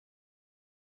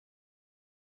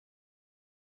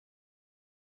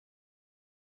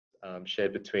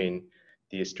shared between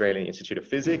the Australian Institute of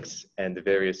Physics and the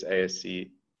various ASC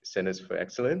Centres for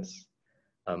Excellence.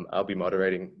 I'll be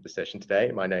moderating the session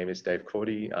today. My name is Dave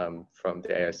Cordy from the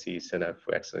ASC Centre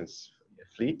for Excellence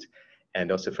Fleet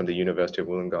and also from the University of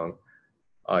Wollongong.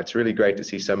 It's really great to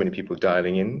see so many people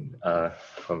dialing in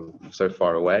from so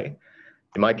far away.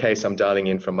 In my case, I'm dialing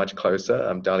in from much closer.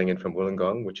 I'm dialing in from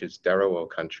Wollongong, which is Dharawal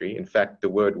country. In fact, the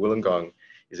word Wollongong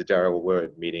is a Dharawal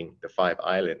word meaning the 5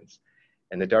 islands.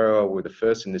 And the Dharawal were the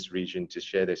first in this region to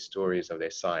share their stories of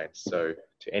their science. So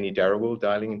to any Dharawal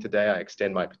dialing in today, I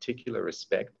extend my particular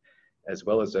respect, as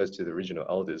well as those to the original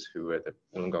elders who were the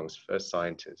Wollongong's first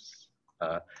scientists.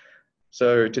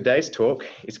 So today's talk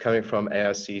is coming from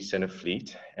ARC Centre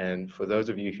Fleet. And for those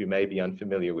of you who may be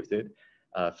unfamiliar with it,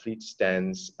 Fleet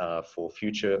stands for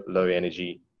Future Low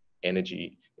Energy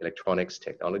Electronics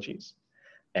Technologies.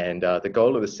 And the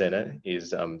goal of the centre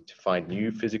is to find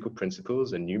new physical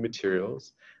principles and new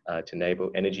materials to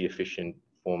enable energy efficient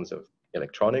forms of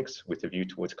electronics with a view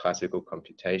towards classical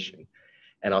computation.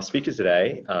 And our speaker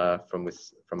today from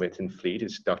within Fleet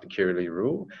is Dr.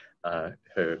 Kirrily.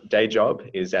 Her day job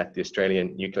is at the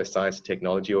Australian Nuclear Science and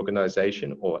Technology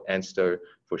Organisation, or ANSTO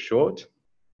for short.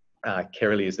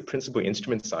 Kirrily is the principal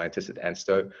instrument scientist at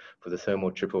ANSTO for the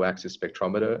thermal triple axis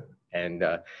spectrometer, and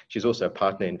she's also a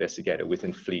partner investigator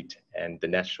within Fleet and the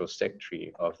National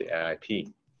Secretary of the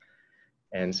AIP.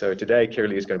 And so today,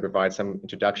 Kirrily is going to provide some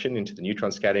introduction into the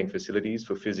neutron scattering facilities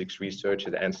for physics research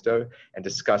at ANSTO and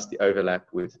discuss the overlap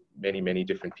with many, many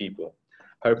different people.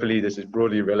 Hopefully, this is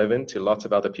broadly relevant to lots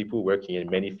of other people working in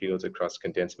many fields across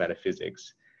condensed matter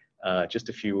physics. Just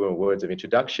a few words of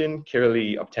introduction.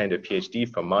 Kirrily obtained a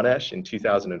PhD from Monash in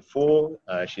 2004.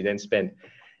 She then spent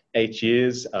 8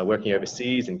 years working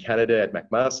overseas in Canada at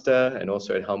McMaster and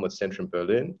also at Helmholtz Center in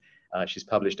Berlin. She's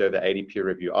published over 80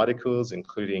 peer-reviewed articles,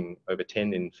 including over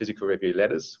 10 in Physical Review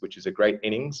Letters, which is a great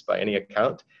innings by any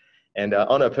account. And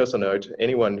on a personal note,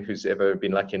 anyone who's ever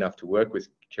been lucky enough to work with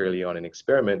Kirrily on an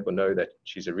experiment will know that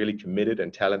she's a really committed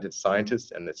and talented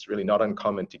scientist, and it's really not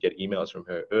uncommon to get emails from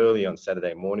her early on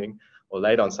Saturday morning or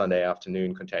late on Sunday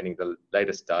afternoon containing the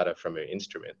latest data from her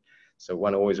instrument. So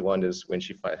one always wonders when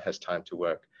she has time to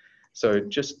work. So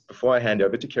just before I hand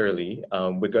over to Kirrily,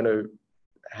 we're going to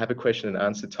have a question and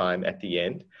answer time at the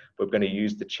end. We're going to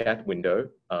use the chat window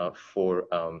for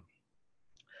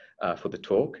the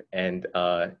talk, and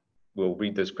we'll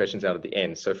read those questions out at the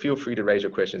end. So feel free to raise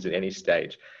your questions at any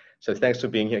stage. So thanks for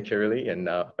being here, Kirrily, and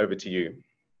over to you.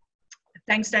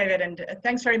 Thanks, David, and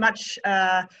thanks very much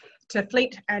to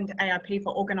Fleet and AIP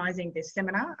for organising this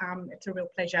seminar. It's a real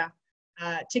pleasure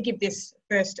to give this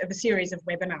first of a series of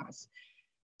webinars.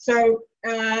 So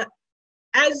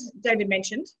as David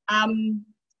mentioned,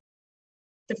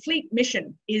 the Fleet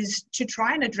mission is to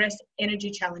try and address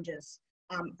energy challenges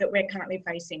that we're currently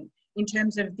facing in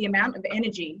terms of the amount of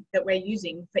energy that we're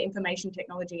using for information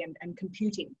technology and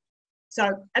computing.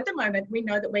 So at the moment, we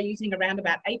know that we're using around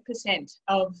about 8%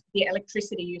 of the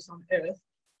electricity use on Earth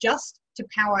just to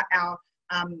power our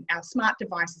smart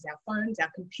devices, our phones,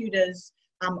 our computers,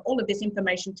 all of this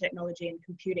information technology and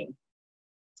computing.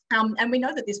 And we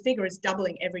know that this figure is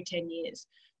doubling every 10 years.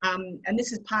 And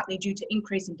this is partly due to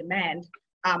increase in demand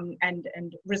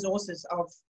and resources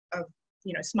of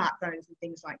smartphones and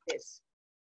things like this.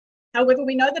 However,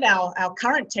 we know that our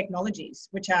current technologies,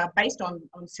 which are based on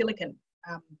silicon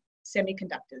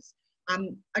semiconductors,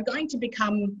 are going to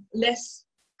become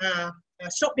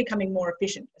stop becoming more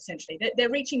efficient, essentially. They're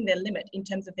reaching their limit in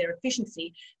terms of their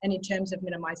efficiency and in terms of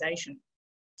minimization.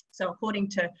 So according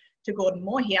to Gordon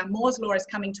Moore here, Moore's law is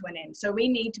coming to an end. So we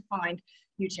need to find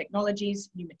new technologies,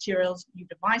 new materials, new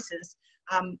devices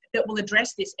that will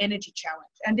address this energy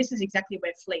challenge. And this is exactly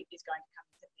where Fleet is going to come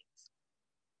into things.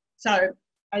 So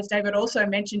as David also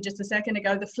mentioned just a second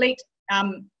ago, the Fleet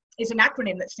is an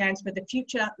acronym that stands for the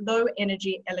Future Low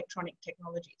Energy Electronic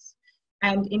Technologies.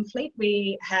 And in Fleet,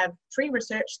 we have 3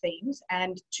 research themes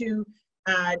and 2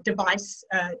 device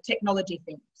technology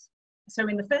themes. So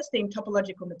in the first theme,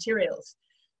 topological materials,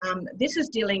 this is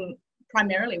dealing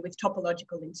primarily with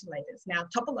topological insulators. Now,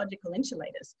 topological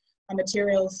insulators are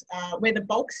materials where the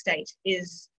bulk state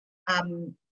is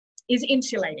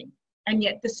insulating, and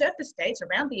yet the surface states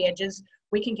around the edges,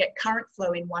 we can get current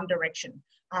flow in one direction.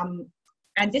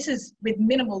 And this is with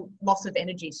minimal loss of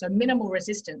energy, so minimal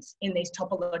resistance in these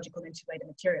topological insulator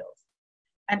materials.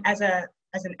 And as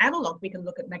an analog, we can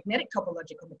look at magnetic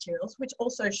topological materials, which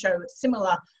also show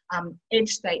similar edge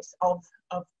states of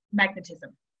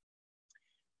magnetism.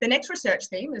 The next research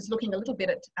theme is looking a little bit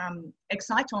at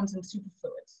excitons and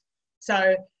superfluids.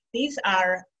 So these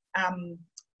are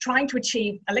trying to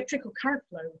achieve electrical current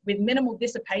flow with minimal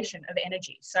dissipation of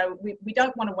energy. So we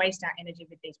don't want to waste our energy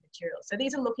with these materials. So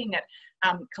these are looking at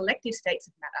collective states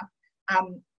of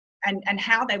matter and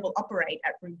how they will operate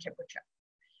at room temperature.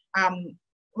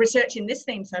 Research in this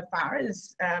theme so far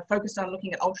is focused on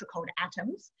looking at ultra cold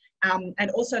atoms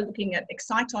and also looking at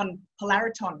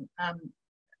exciton-polariton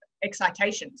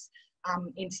excitations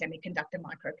in semiconductor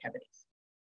microcavities.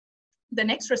 The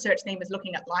next research theme is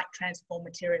looking at light transform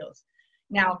materials.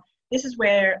 Now, this is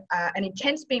where an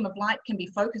intense beam of light can be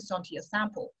focused onto your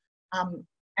sample.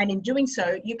 And in doing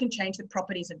so, you can change the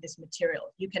properties of this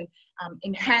material. You can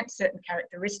enhance certain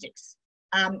characteristics.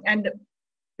 And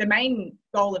the main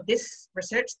goal of this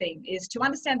research theme is to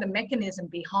understand the mechanism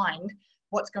behind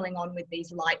what's going on with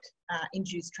these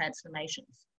light-induced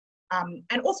transformations.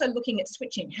 And also looking at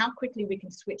switching, how quickly we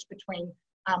can switch between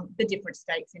the different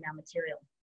states in our material.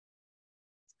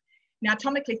 Now,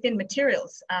 atomically thin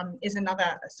materials is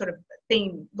another sort of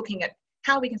theme looking at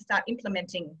how we can start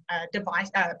implementing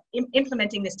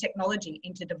implementing this technology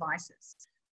into devices.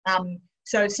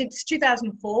 So since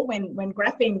 2004, when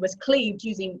graphene was cleaved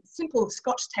using simple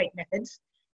Scotch tape methods,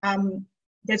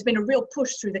 there's been a real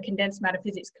push through the condensed matter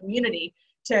physics community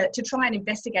to try and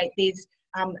investigate these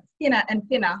thinner and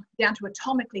thinner down to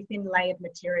atomically thin layered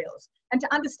materials and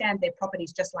to understand their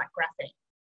properties just like graphene.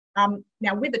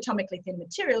 Now, with atomically thin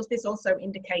materials, this also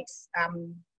indicates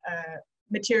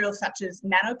materials such as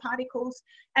nanoparticles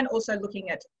and also looking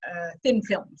at thin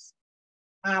films.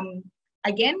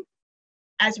 Again,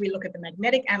 as we look at the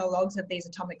magnetic analogues of these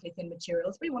atomically thin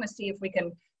materials, we want to see if we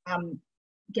can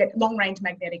get long-range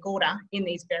magnetic order in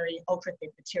these very ultra-thin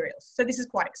materials. So this is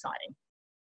quite exciting.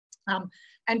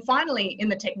 And finally, in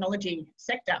the technology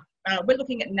sector, we're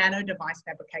looking at nano device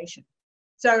fabrication.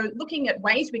 So looking at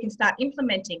ways we can start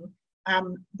implementing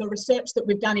the research that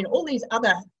we've done in all these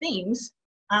other themes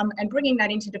and bringing that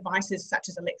into devices such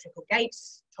as electrical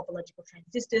gates, topological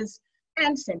transistors,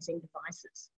 and sensing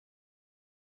devices.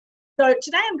 So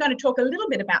today I'm going to talk a little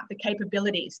bit about the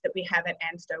capabilities that we have at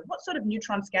ANSTO, what sort of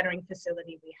neutron scattering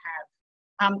facility we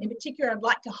have. In particular, I'd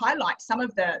like to highlight some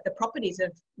of the properties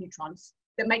of neutrons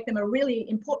that make them a really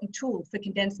important tool for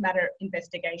condensed matter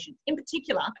investigation, in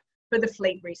particular for the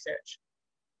fleet research.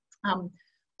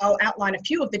 I'll outline a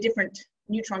few of the different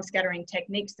neutron scattering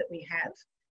techniques that we have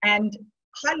and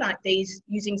highlight these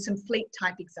using some fleet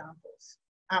type examples.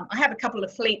 I have a couple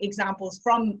of fleet examples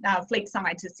from fleet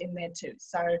scientists in there too.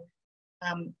 So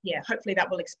yeah, hopefully that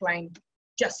will explain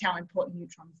just how important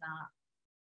neutrons are.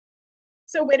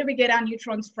 So where do we get our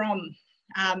neutrons from?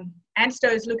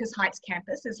 ANSTO's Lucas Heights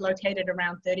campus is located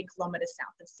around 30 kilometres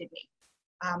south of Sydney.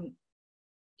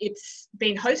 It's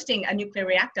been hosting a nuclear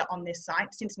reactor on this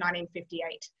site since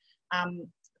 1958,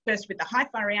 first with the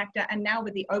HIFI reactor and now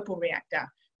with the OPAL reactor,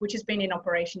 which has been in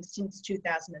operation since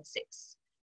 2006.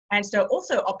 ANSTO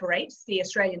also operates the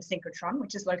Australian synchrotron,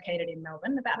 which is located in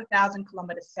Melbourne, about 1,000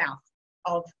 kilometres south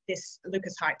of this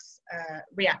Lucas Heights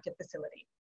reactor facility.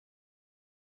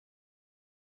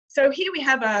 So here we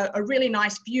have a really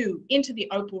nice view into the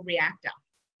OPAL reactor.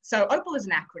 So OPAL is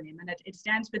an acronym and it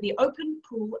stands for the Open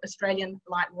Pool Australian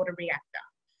Light Water Reactor.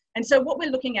 And so what we're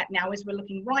looking at now is we're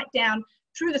looking right down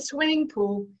through the swimming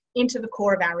pool into the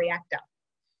core of our reactor.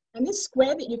 And this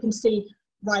square that you can see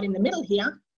right in the middle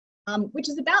here, which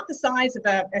is about the size of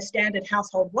a standard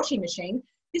household washing machine,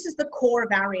 this is the core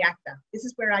of our reactor. This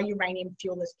is where our uranium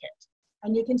fuel is kept.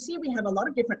 And you can see we have a lot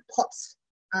of different pots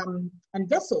and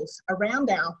vessels around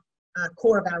our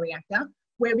core of our reactor,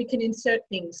 where we can insert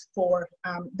things for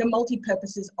the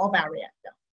multi-purposes of our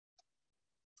reactor.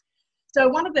 So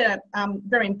one of the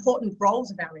very important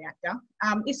roles of our reactor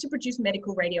is to produce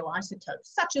medical radioisotopes,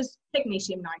 such as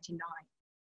technetium-99.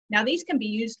 Now, these can be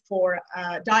used for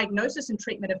diagnosis and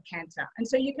treatment of cancer. And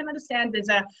so you can understand there's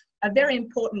a very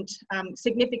important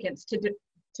significance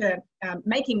to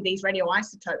making these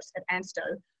radioisotopes at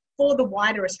ANSTO for the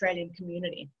wider Australian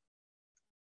community.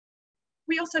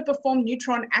 We also perform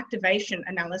neutron activation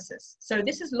analysis. So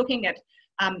this is looking at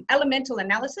elemental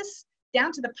analysis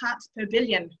down to the parts per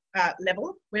billion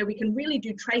level, where we can really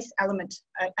do trace element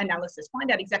analysis,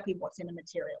 find out exactly what's in a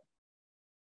material.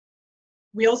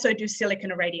 We also do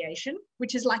silicon irradiation,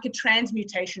 which is like a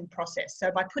transmutation process.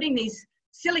 So by putting these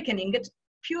silicon ingots,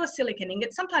 pure silicon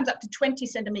ingots, sometimes up to 20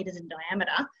 centimeters in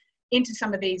diameter, into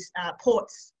some of these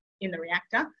ports in the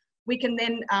reactor, we can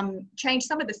then change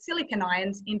some of the silicon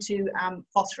ions into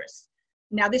phosphorus.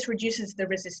 Now this reduces the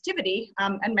resistivity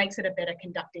and makes it a better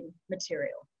conducting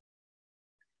material.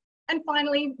 And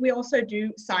finally, we also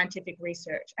do scientific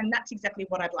research, and that's exactly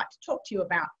what I'd like to talk to you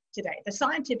about today, the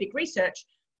scientific research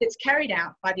that's carried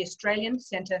out by the Australian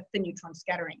Centre for Neutron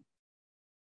Scattering.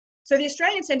 So the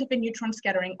Australian Centre for Neutron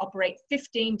Scattering operate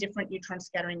 15 different neutron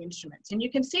scattering instruments, and you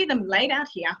can see them laid out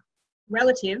here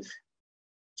relative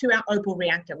to our opal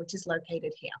reactor, which is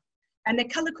located here. And they're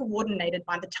color coordinated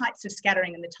by the types of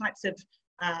scattering and the types of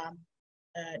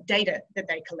data that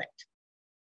they collect.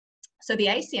 So the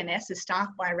ACNS is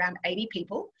staffed by around 80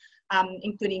 people,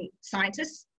 including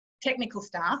scientists, technical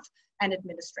staff, and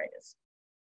administrators.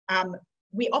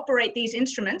 We operate these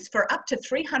instruments for up to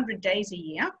 300 days a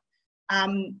year,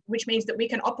 which means that we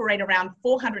can operate around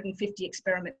 450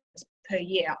 experiments per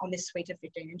year on this suite of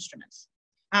 15 instruments.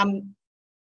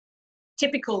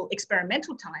 Typical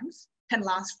experimental times can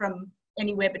last from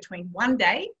anywhere between 1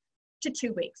 day to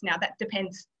 2 weeks. Now that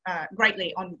depends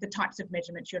greatly on the types of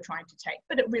measurements you're trying to take,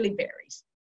 but it really varies.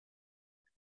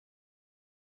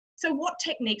 So what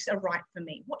techniques are right for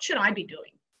me? What should I be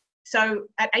doing? So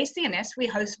at ACNS, we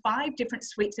host 5 different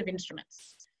suites of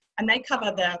instruments, and they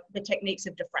cover the techniques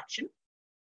of diffraction,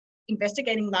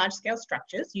 investigating large-scale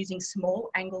structures using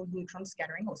small angle neutron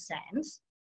scattering, or SANS.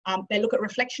 They look at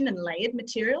reflection and layered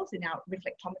materials in our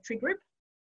reflectometry group.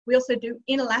 We also do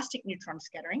inelastic neutron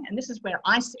scattering, and this is where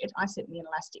I sit. I sit in the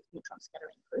inelastic neutron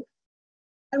scattering group.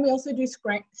 And we also do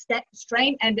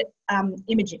strain and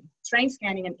imaging, strain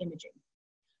scanning and imaging.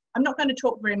 I'm not going to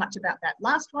talk very much about that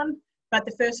last one, but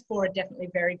the first 4 are definitely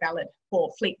very valid for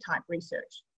fleet type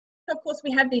research. So of course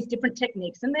we have these different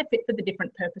techniques and they're fit for the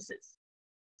different purposes.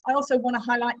 I also want to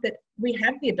highlight that we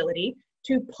have the ability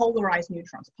to polarize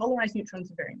neutrons. Polarized neutrons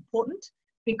are very important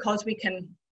because we can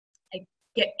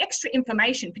get extra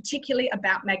information, particularly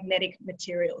about magnetic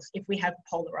materials, if we have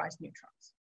polarized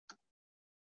neutrons.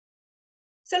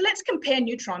 So let's compare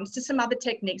neutrons to some other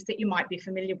techniques that you might be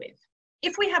familiar with.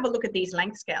 If we have a look at these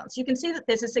length scales, you can see that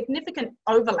there's a significant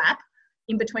overlap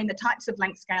in between the types of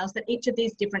length scales that each of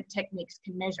these different techniques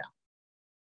can measure.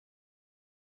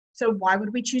 So why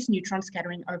would we choose neutron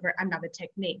scattering over another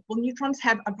technique? Well, neutrons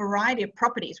have a variety of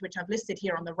properties, which I've listed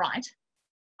here on the right,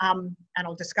 and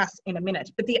I'll discuss in a minute.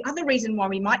 But the other reason why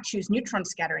we might choose neutron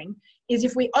scattering is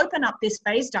if we open up this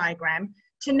phase diagram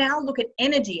to now look at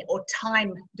energy or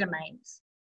time domains.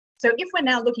 So if we're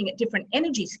now looking at different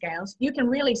energy scales, you can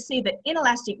really see that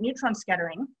inelastic neutron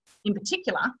scattering in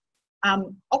particular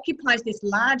occupies this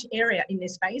large area in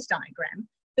this phase diagram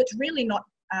that's really not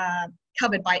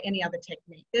covered by any other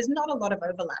technique. There's not a lot of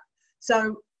overlap.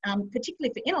 So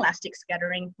particularly for inelastic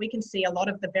scattering, we can see a lot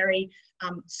of the very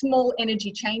small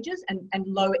energy changes and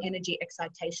low energy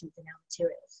excitations in our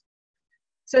materials.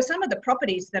 So some of the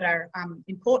properties that are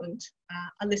important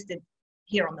are listed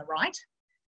here on the right.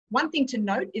 One thing to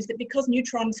note is that because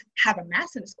neutrons have a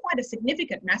mass, and it's quite a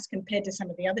significant mass compared to some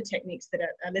of the other techniques that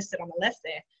are listed on the left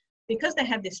there, because they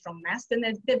have this strong mass, then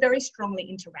they're very strongly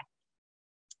interacting.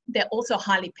 They're also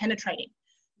highly penetrating.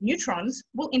 Neutrons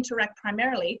will interact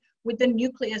primarily with the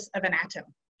nucleus of an atom.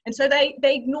 And so they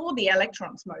ignore the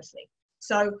electrons mostly.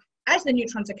 So as the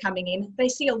neutrons are coming in, they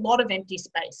see a lot of empty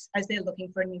space as they're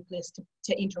looking for a nucleus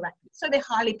to interact with. So they're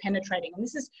highly penetrating. And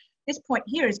this point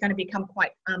here is going to become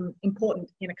quite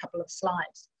important in a couple of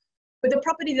slides. But the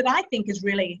property that I think is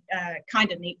really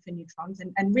kind of neat for neutrons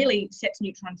and really sets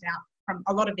neutrons out from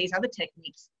a lot of these other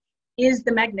techniques is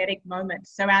the magnetic moment.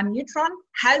 So our neutron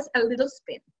has a little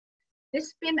spin.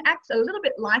 This spin acts a little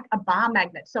bit like a bar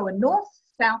magnet, so a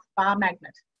north-south bar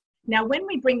magnet. Now, when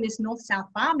we bring this north-south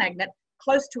bar magnet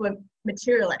close to a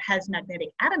material that has magnetic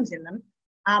atoms in them,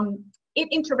 it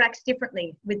interacts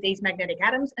differently with these magnetic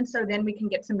atoms, and so then we can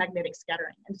get some magnetic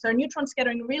scattering. And so neutron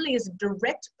scattering really is a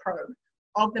direct probe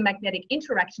of the magnetic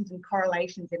interactions and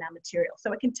correlations in our material.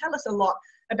 So it can tell us a lot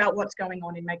about what's going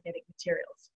on in magnetic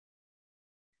materials.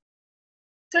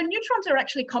 So neutrons are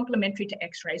actually complementary to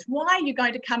X-rays. Why are you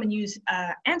going to come and use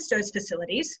ANSTO's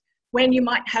facilities when you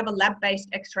might have a lab-based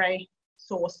X-ray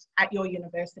source at your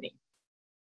university?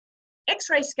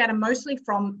 X-rays scatter mostly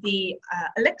from the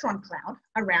electron cloud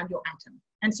around your atom.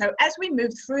 And so as we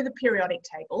move through the periodic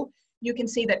table, you can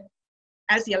see that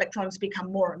as the electrons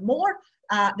become more and more,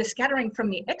 the scattering from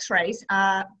the X-rays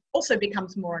also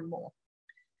becomes more and more.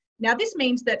 Now, this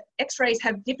means that X-rays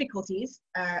have difficulties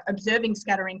observing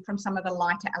scattering from some of the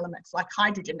lighter elements like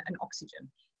hydrogen and oxygen,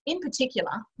 in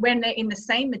particular when they're in the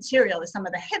same material as some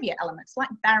of the heavier elements like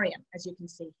barium, as you can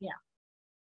see here.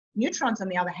 Neutrons, on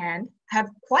the other hand, have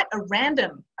quite a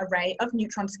random array of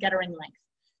neutron scattering length.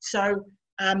 So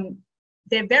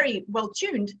they're very well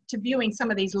tuned to viewing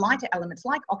some of these lighter elements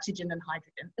like oxygen and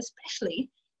hydrogen, especially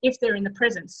if they're in the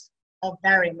presence of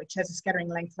barium, which has a scattering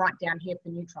length right down here for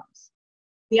neutrons.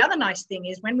 The other nice thing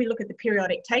is when we look at the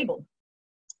periodic table,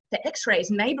 the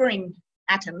X-rays neighboring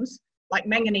atoms like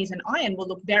manganese and iron will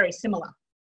look very similar.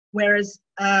 Whereas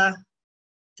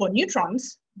for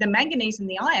neutrons, the manganese and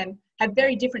the iron have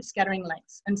very different scattering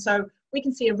lengths. And so we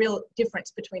can see a real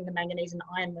difference between the manganese and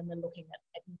iron when we're looking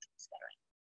at neutron scattering.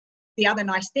 The other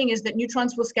nice thing is that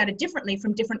neutrons will scatter differently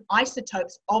from different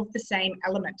isotopes of the same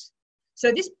element.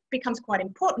 So this becomes quite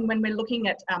important when we're looking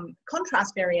at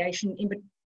contrast variation in,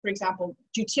 for example,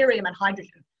 deuterium and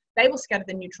hydrogen. They will scatter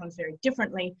the neutrons very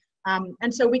differently.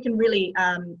 And so we can really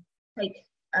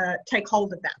take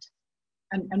hold of that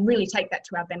and really take that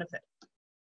to our benefit.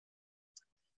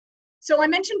 So I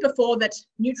mentioned before that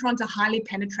neutrons are highly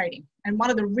penetrating. And one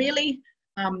of the really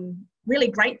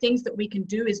great things that we can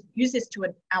do is use this to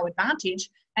our advantage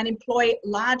and employ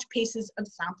large pieces of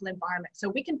sample environment. So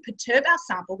we can perturb our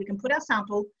sample, we can put our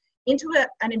sample into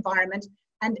an environment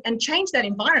and change that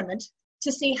environment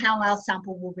to see how our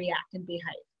sample will react and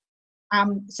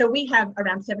behave. So we have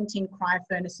around 17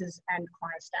 cryofurnaces and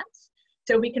cryostats.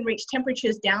 So we can reach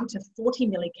temperatures down to 40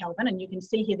 millikelvin, and you can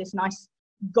see here this nice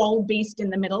gold beast in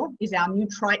the middle is our new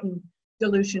Triton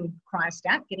dilution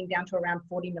cryostat, getting down to around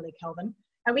 40 millikelvin,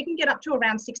 and we can get up to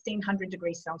around 1600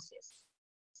 degrees Celsius.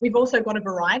 We've also got a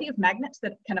variety of magnets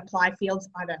that can apply fields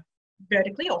either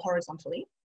vertically or horizontally.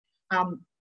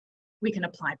 We can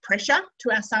apply pressure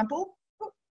to our sample.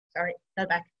 Oh, sorry, go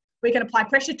back. We can apply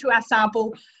pressure to our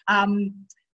sample,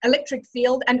 electric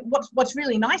field, and what's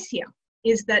really nice here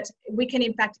is that we can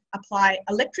in fact apply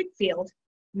electric field,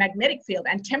 magnetic field,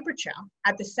 and temperature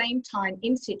at the same time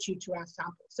in situ to our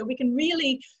sample. So we can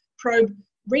really probe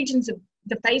regions of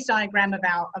the phase diagram of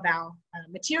our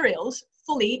materials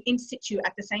fully in situ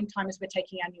at the same time as we're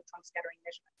taking our neutron scattering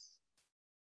measurements.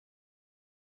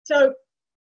 So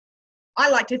I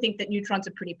like to think that neutrons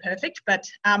are pretty perfect, but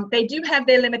they do have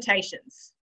their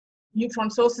limitations.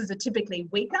 Neutron sources are typically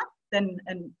weaker than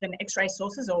X-ray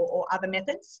sources or other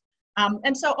methods.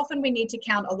 And so often we need to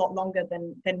count a lot longer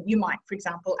than you might, for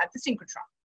example, at the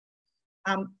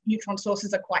synchrotron. Neutron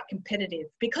sources are quite competitive.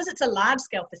 Because it's a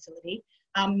large-scale facility,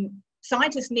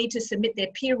 scientists need to submit their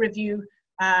peer review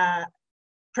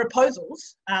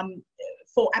proposals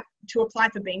to apply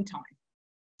for beam time.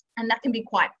 And that can be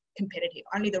quite competitive.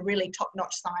 Only the really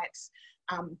top-notch science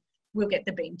will get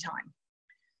the beam time.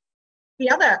 The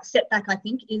other setback, I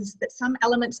think, is that some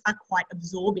elements are quite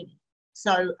absorbing.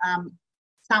 So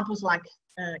samples like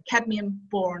cadmium,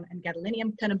 boron, and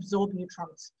gadolinium can absorb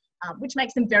neutrons, which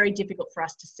makes them very difficult for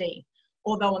us to see.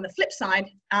 Although on the flip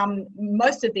side,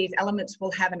 most of these elements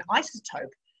will have an isotope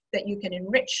that you can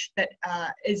enrich that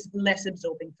is less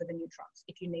absorbing for the neutrons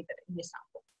if you need that in your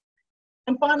sample.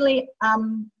 And finally,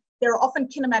 there are often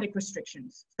kinematic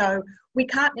restrictions. So we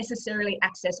can't necessarily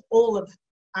access all of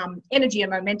energy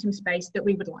and momentum space that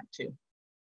we would like to.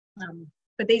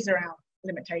 But these are our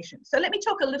limitations. So let me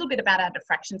talk a little bit about our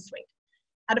diffraction suite.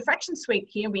 Our diffraction suite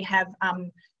here, we have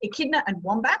echidna and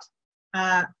wombat.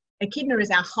 Echidna is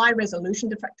our high resolution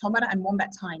diffractometer and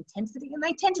wombat's high intensity, and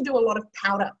they tend to do a lot of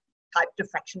powder type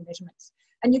diffraction measurements.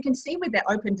 And you can see with their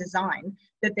open design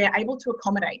that they're able to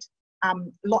accommodate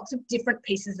lots of different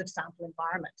pieces of sample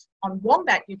environment. On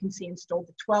wombat, you can see installed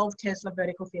the 12 Tesla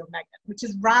vertical field magnet, which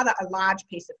is rather a large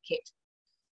piece of kit.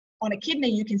 On echidna,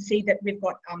 you can see that we've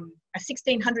got a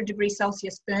 1600 degrees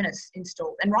Celsius furnace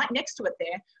installed. And right next to it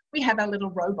there, we have our little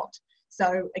robot.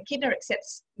 So echidna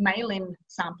accepts mail-in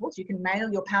samples. You can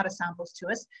mail your powder samples to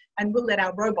us, and we'll let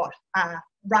our robot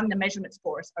run the measurements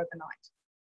for us overnight.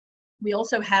 We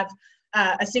also have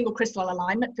a single crystal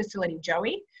alignment facility,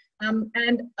 Joey,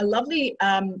 and a lovely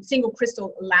single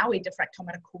crystal Lowy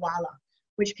diffractometer, Koala,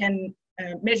 which can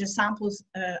measure samples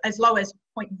as low as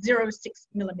 0.06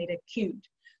 millimeter cubed.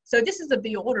 So this is of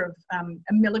the order of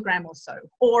a milligram or so,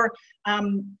 or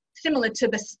similar to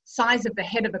the size of the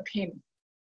head of a pin.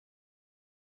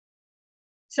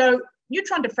 So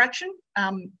neutron diffraction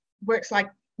works like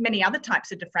many other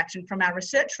types of diffraction. From our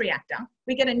research reactor,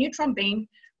 we get a neutron beam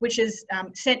which is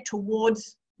sent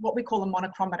towards what we call a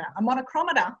monochromator. A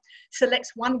monochromator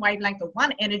selects one wavelength or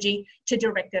one energy to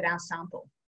direct at our sample.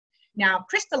 Now,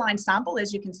 crystalline sample,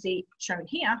 as you can see shown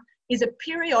here, is a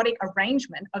periodic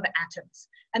arrangement of atoms.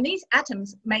 And these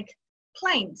atoms make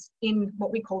planes in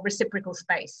what we call reciprocal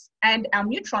space. And our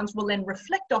neutrons will then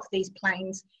reflect off these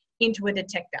planes into a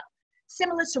detector,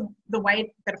 similar to the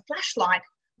way that a flashlight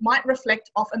might reflect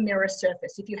off a mirror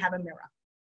surface if you have a mirror.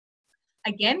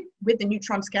 Again, with the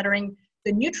neutron scattering,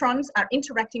 the neutrons are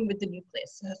interacting with the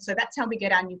nucleus. So that's how we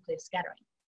get our nuclear scattering.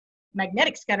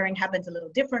 Magnetic scattering happens a little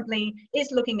differently,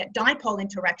 is looking at dipole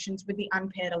interactions with the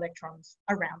unpaired electrons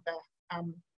around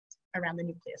the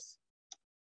nucleus.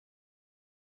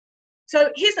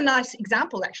 So here's a nice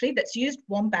example actually that's used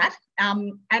wombat,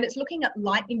 and it's looking at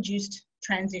light-induced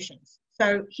transitions.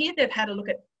 So here they've had a look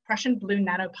at Prussian blue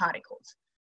nanoparticles.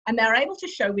 And they're able to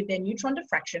show with their neutron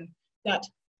diffraction that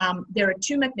there are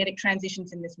two magnetic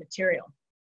transitions in this material.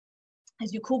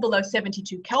 As you cool below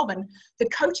 72 Kelvin, the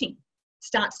coating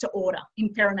starts to order in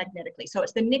ferromagnetically. So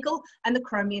it's the nickel and the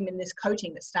chromium in this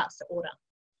coating that starts to order.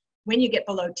 When you get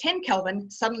below 10 Kelvin,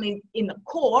 suddenly in the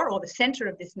core or the center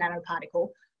of this nanoparticle,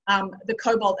 the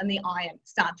cobalt and the iron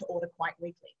start to order quite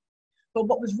weakly. But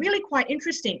what was really quite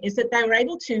interesting is that they were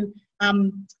able to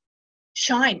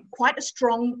shine quite a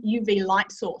strong UV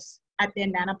light source at their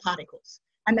nanoparticles.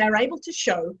 And they were able to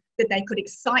show that they could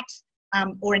excite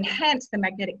or enhance the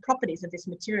magnetic properties of this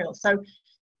material. So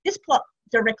this plot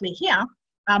directly here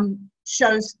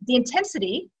shows the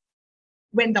intensity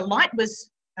when the light was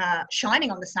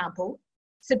shining on the sample,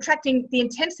 subtracting the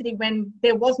intensity when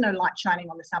there was no light shining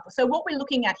on the sample. So what we're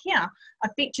looking at here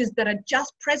are features that are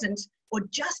just present or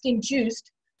just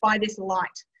induced by this light.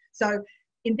 So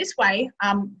in this way,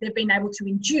 they've been able to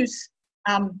induce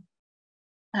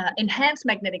enhanced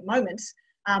magnetic moments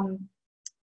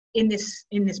in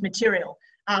this material.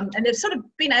 And they've sort of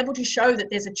been able to show that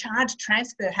there's a charge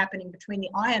transfer happening between the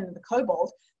iron and the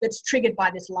cobalt that's triggered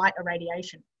by this light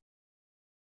irradiation.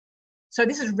 So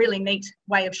this is a really neat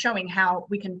way of showing how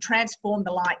we can transform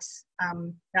the lights,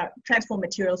 transform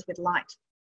materials with light.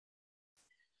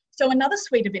 So another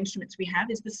suite of instruments we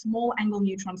have is the small angle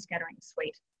neutron scattering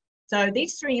suite. So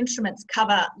these three instruments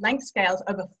cover length scales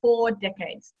over 4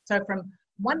 decades. So from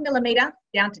 1 millimeter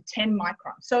down to 10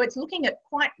 microns. So it's looking at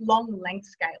quite long length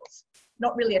scales,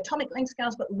 not really atomic length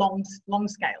scales, but long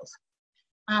scales.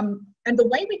 And the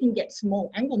way we can get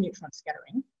small angle neutron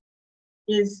scattering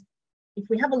is, if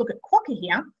we have a look at Quokka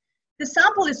here, the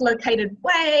sample is located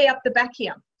way up the back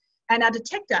here, and our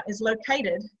detector is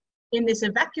located in this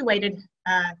evacuated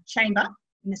chamber,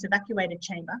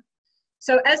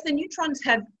 So as the neutrons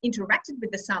have interacted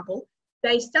with the sample,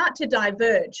 they start to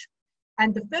diverge.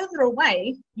 And the further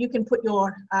away you can put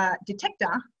your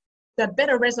detector, the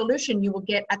better resolution you will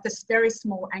get at this very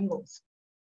small angles.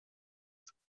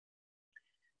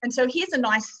 And so here's a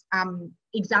nice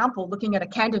example looking at a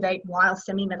candidate wire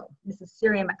semi-metal. This is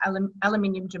cerium,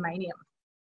 aluminium, germanium.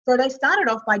 So they started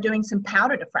off by doing some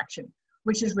powder diffraction,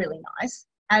 which is really nice.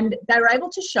 And they were able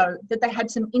to show that they had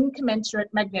some incommensurate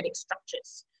magnetic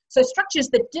structures. So structures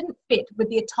that didn't fit with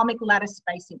the atomic lattice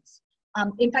spacings.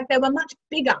 In fact, they were much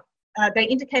bigger. They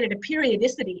indicated a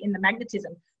periodicity in the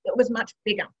magnetism that was much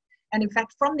bigger. And in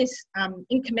fact, from this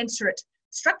incommensurate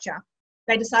structure,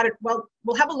 they decided, well,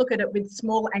 we'll have a look at it with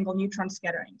small angle neutron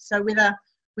scattering. So with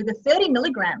a 30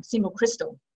 milligram single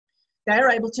crystal, they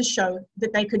are able to show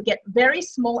that they could get very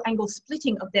small angle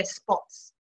splitting of their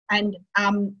spots. And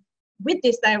with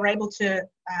this, they were able to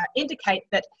indicate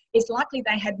that it's likely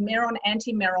they had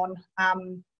meron-antimeron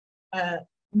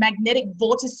magnetic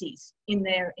vortices in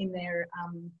their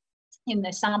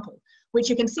sample, which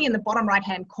you can see in the bottom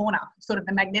right-hand corner, sort of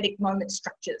the magnetic moment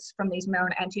structures from these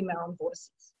meron-antimeron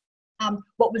vortices.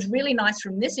 What was really nice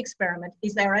from this experiment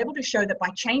is they were able to show that by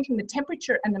changing the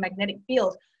temperature and the magnetic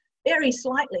field very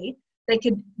slightly, they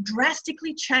could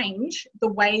drastically change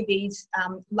the way these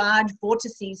large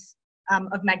vortices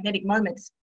of magnetic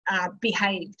moments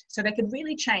behaved. So they could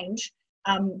really change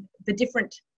the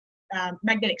different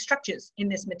magnetic structures in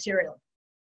this material.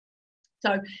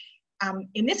 So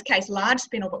in this case, large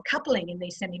spin orbit coupling in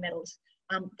these semi-metals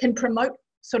can promote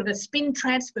sort of a spin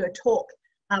transfer torque,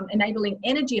 enabling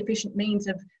energy efficient means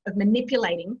of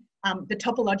manipulating the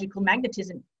topological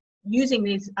magnetism using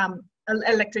these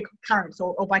electric currents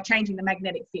or by changing the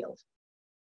magnetic field.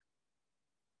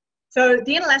 So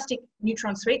the inelastic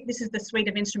neutron suite, this is the suite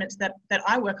of instruments that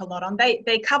I work a lot on.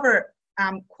 They cover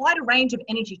quite a range of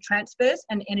energy transfers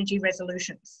and energy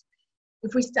resolutions.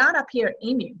 If we start up here at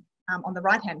EMU, on the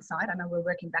right-hand side, I know we're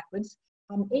working backwards,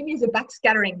 EMU is a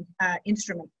backscattering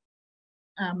instrument,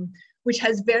 which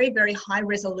has very, very high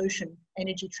resolution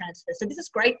energy transfer. So this is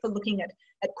great for looking at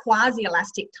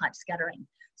quasi-elastic type scattering.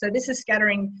 So this is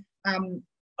scattering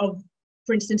of,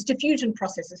 for instance, diffusion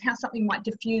processes, how something might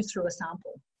diffuse through a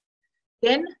sample.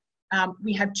 Then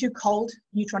we have two cold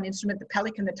neutron instruments, the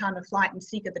Pelican, the time of flight, and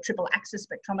Seeker, the triple axis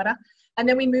spectrometer. And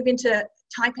then we move into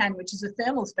Taipan, which is a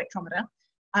thermal spectrometer,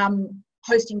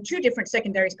 hosting two different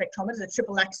secondary spectrometers, a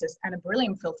triple axis and a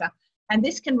beryllium filter. And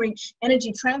this can reach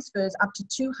energy transfers up to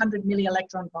 200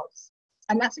 millielectron volts.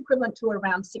 And that's equivalent to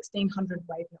around 1600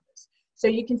 wave numbers. So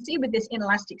you can see with this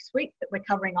inelastic suite that we're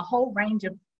covering a whole range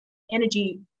of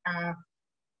energy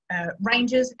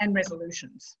ranges and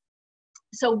resolutions.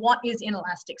 So what is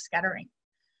inelastic scattering?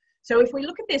 So if we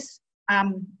look at this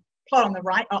plot on the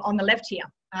right, or on the left here,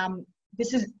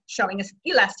 this is showing us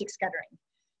elastic scattering.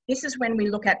 This is when we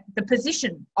look at the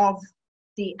position of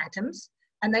the atoms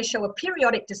and they show a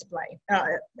periodic display,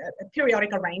 a periodic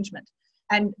arrangement.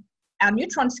 And our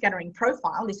neutron scattering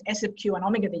profile, this S of Q and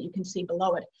omega that you can see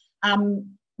below it,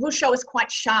 will show us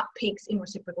quite sharp peaks in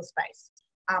reciprocal space.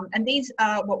 And these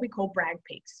are what we call Bragg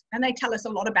peaks. And they tell us a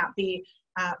lot about the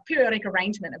periodic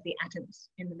arrangement of the atoms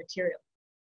in the material.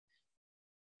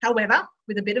 However,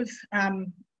 with a bit of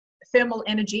thermal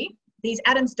energy, these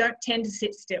atoms don't tend to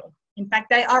sit still. In fact,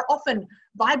 they are often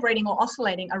vibrating or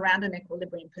oscillating around an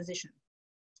equilibrium position.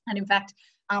 And in fact,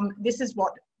 this is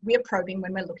what we're probing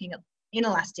when we're looking at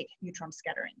inelastic neutron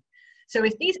scattering. So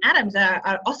if these atoms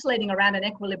are oscillating around an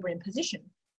equilibrium position,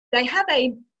 they have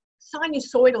a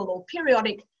sinusoidal or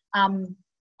periodic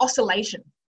oscillation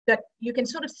that you can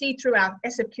sort of see through our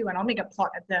S of Q and omega plot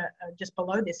at the just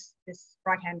below this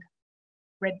right-hand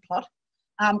red plot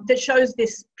that shows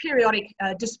this periodic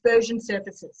dispersion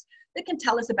surfaces that can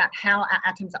tell us about how our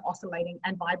atoms are oscillating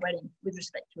and vibrating with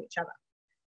respect to each other.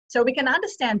 So we can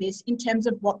understand this in terms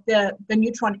of what the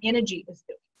neutron energy is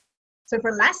doing. So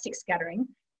for elastic scattering,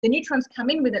 the neutrons come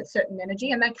in with a certain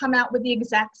energy and they come out with the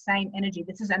exact same energy.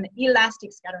 This is an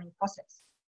elastic scattering process.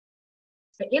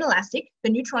 For inelastic, the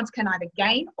neutrons can either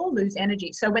gain or lose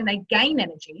energy. So when they gain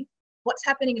energy, what's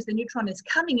happening is the neutron is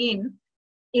coming in,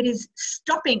 it is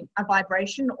stopping a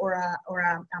vibration or a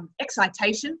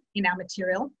excitation in our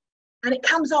material, and it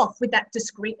comes off with that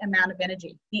discrete amount of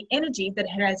energy. The energy that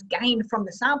it has gained from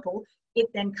the sample, it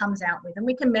then comes out with, and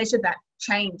we can measure that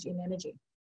change in energy.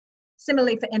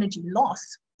 Similarly for energy loss,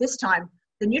 this time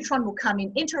the neutron will come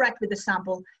in, interact with the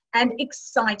sample and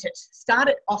excite it, start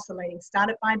it oscillating, start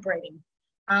it vibrating.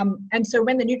 And so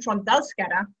when the neutron does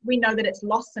scatter, we know that it's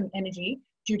lost some energy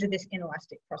due to this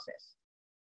inelastic process.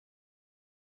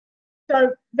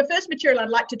 So the first material I'd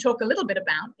like to talk a little bit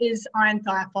about is iron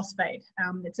thiophosphate.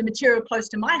 It's a material close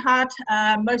to my heart,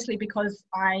 mostly because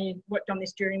I worked on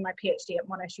this during my PhD at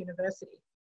Monash University.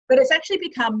 But it's actually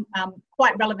become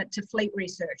quite relevant to fleet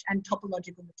research and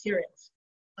topological materials.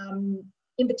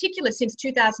 In particular, since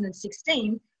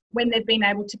 2016, when they've been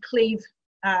able to cleave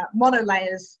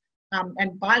monolayers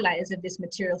and bilayers of this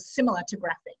material similar to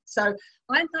graphene. So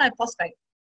iron thiophosphate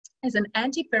is an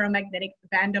antiferromagnetic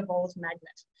van der Waals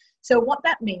magnet. So what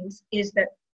that means is that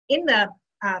in the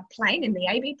plane, in the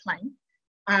AB plane,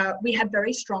 we have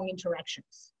very strong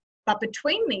interactions. But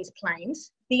between these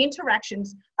planes, the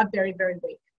interactions are very, very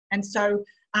weak. And so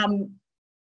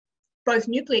both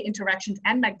nuclear interactions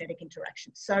and magnetic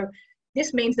interactions. So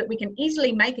this means that we can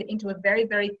easily make it into a very,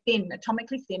 very thin,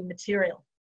 atomically thin material.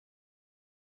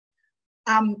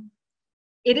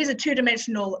 It is a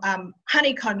two-dimensional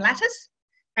honeycomb lattice,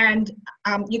 and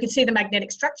you can see the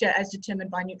magnetic structure as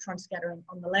determined by neutron scattering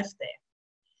on the left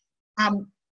there.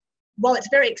 While it's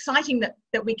very exciting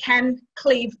that we can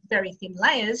cleave very thin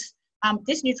layers,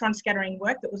 this neutron scattering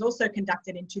work that was also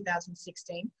conducted in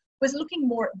 2016 was looking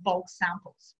more at bulk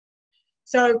samples.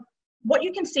 So what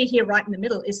you can see here right in the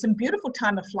middle is some beautiful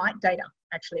time of flight data,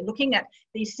 actually, looking at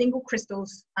these single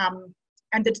crystals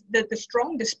and the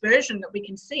strong dispersion that we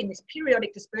can see, and this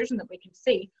periodic dispersion that we can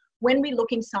see when we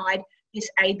look inside this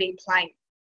AB plane.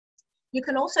 You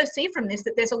can also see from this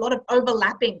that there's a lot of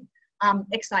overlapping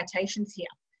excitations here.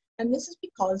 And this is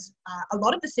because a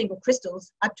lot of the single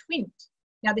crystals are twinned.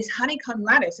 Now this honeycomb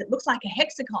lattice, it looks like a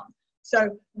hexagon.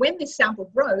 So when this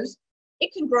sample grows,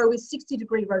 it can grow with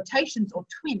 60-degree rotations or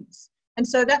twins. And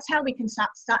so that's how we can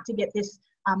start to get this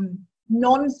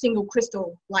non-single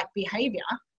crystal-like behavior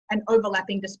and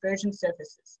overlapping dispersion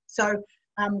surfaces. So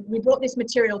we brought this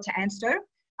material to ANSTO.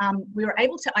 We were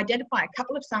able to identify a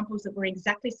couple of samples that were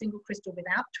exactly single crystal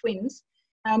without twins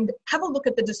and have a look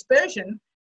at the dispersion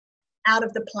out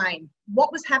of the plane.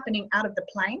 What was happening out of the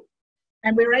plane?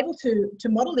 And we were able to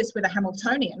model this with a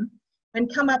Hamiltonian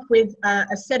and come up with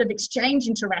a set of exchange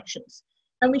interactions.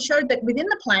 And we showed that within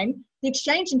the plane, the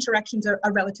exchange interactions are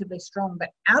relatively strong, but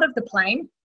out of the plane,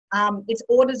 it's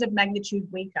orders of magnitude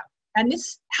weaker. And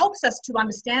this helps us to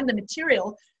understand the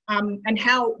material and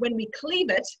how when we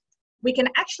cleave it, we can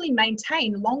actually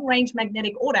maintain long-range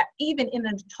magnetic order even in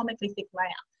an atomically thick layer.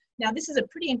 Now, this is a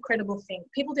pretty incredible thing.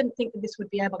 People didn't think that this would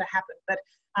be able to happen, but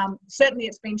certainly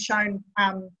it's been shown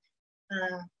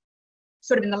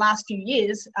sort of in the last few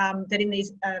years that in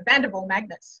these van der Waals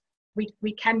magnets,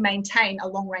 we can maintain a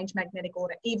long-range magnetic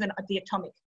order even at the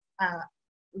atomic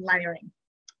layering.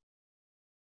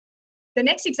 The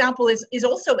next example is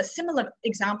also a similar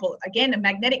example. Again, a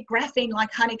magnetic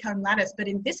graphene-like honeycomb lattice, but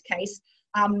in this case,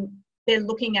 they're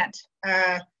looking at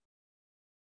a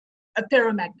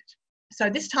ferromagnet. So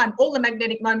this time, all the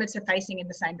magnetic moments are facing in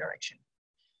the same direction.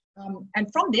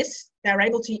 And from this, they're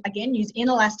able to, again, use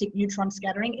inelastic neutron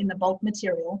scattering in the bulk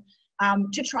material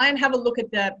to try and have a look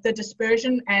at the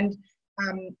dispersion and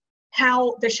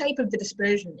how the shape of the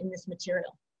dispersion in this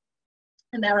material.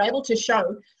 And they were able to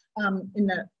show in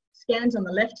the scans on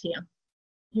the left here,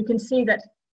 you can see that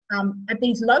at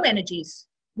these low energies,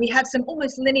 we have some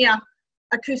almost linear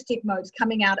acoustic modes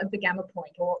coming out of the gamma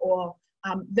point or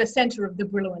the center of the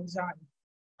Brillouin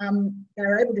zone. They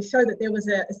were able to show that there was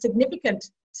a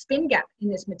significant spin gap in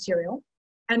this material.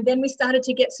 And then we started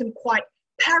to get some quite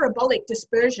parabolic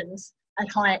dispersions at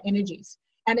higher energies.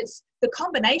 And it's the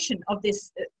combination of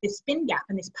this spin gap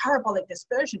and these parabolic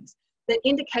dispersions that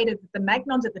indicated that the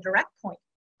magnons at the Dirac point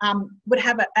would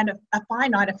have a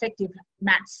finite effective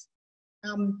mass.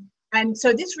 And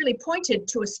so this really pointed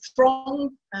to a strong,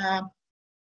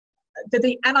 that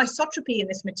the anisotropy in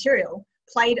this material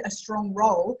played a strong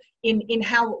role in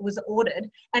how it was ordered,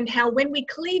 and how when we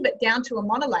cleave it down to a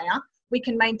monolayer, we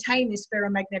can maintain this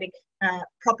ferromagnetic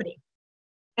property.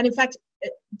 And in fact,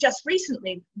 just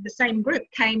recently, the same group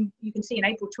came, you can see in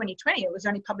April 2020, it was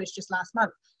only published just last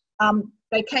month,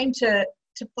 they came to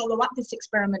follow up this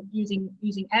experiment using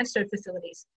ANSTO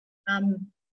facilities. And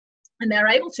they were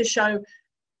able to show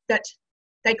that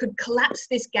they could collapse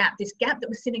this gap that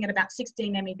was sitting at about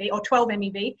 16 MeV or 12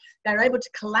 MeV. They were able to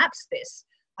collapse this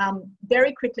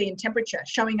very quickly in temperature,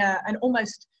 showing an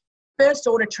almost first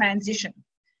order transition.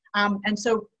 And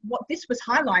so what this was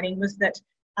highlighting was that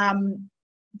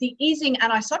the easing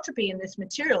anisotropy in this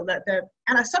material, the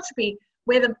anisotropy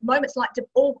where the moments like to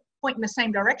all point in the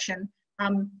same direction,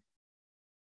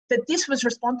 that this was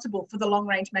responsible for the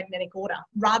long-range magnetic order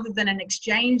rather than an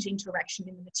exchange interaction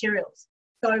in the materials.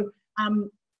 So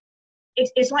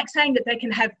it's like saying that they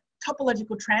can have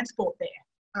topological transport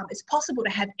there. It's possible to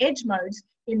have edge modes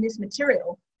in this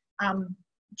material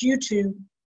due to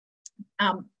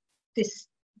this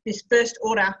first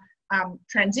order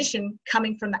transition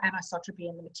coming from the anisotropy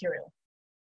in the material.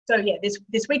 So yeah,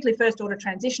 this weakly first order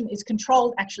transition is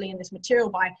controlled actually in this material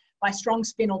by strong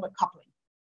spin orbit coupling.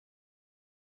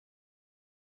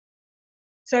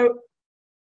 So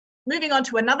moving on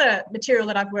to another material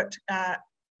that I've worked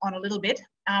on a little bit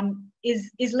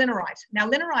is linearite. Now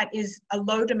linearite is a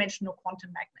low dimensional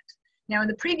quantum magnet. Now in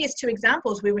the previous two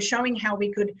examples, we were showing how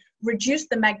we could reduce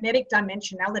the magnetic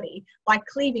dimensionality by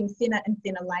cleaving thinner and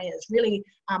thinner layers, really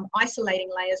isolating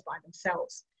layers by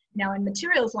themselves. Now in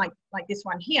materials like this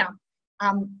one here,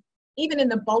 even in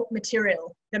the bulk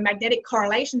material, the magnetic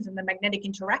correlations and the magnetic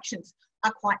interactions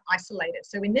are quite isolated.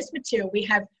 So in this material, we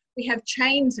have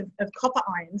chains of copper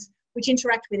ions which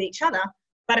interact with each other,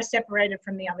 but are separated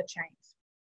from the other chains.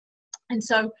 And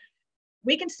so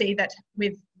we can see that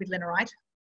with linearite,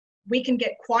 we can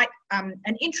get quite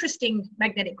an interesting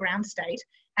magnetic ground state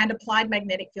and applied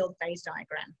magnetic field phase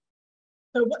diagram.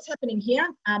 So what's happening here,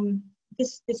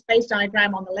 this phase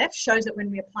diagram on the left shows that when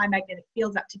we apply magnetic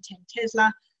fields up to 10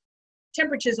 Tesla,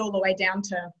 temperatures all the way down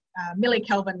to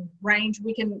millikelvin range,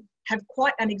 we can have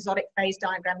quite an exotic phase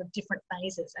diagram of different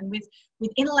phases. And with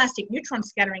inelastic neutron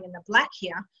scattering in the black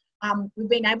here, we've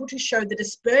been able to show the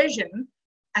dispersion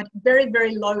at very,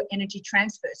 very low energy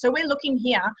transfer. So we're looking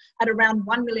here at around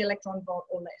 1 millielectron volt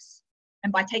or less.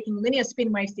 And by taking linear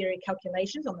spin wave theory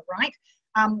calculations on the right,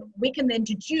 we can then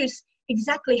deduce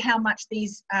exactly how much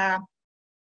these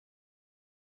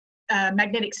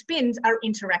magnetic spins are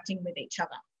interacting with each other.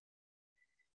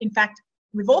 In fact,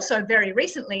 we've also very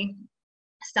recently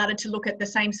started to look at the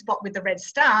same spot with the red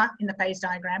star in the phase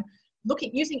diagram,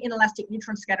 using inelastic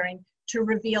neutron scattering to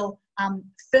reveal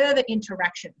further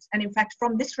interactions. And in fact,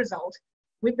 from this result,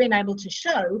 we've been able to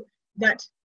show that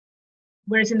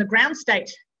whereas in the ground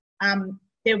state,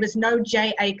 there was no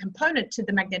JA component to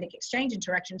the magnetic exchange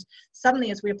interactions, suddenly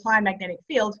as we apply a magnetic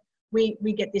field, we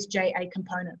get this JA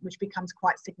component, which becomes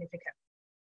quite significant.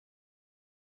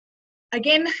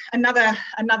 Again, another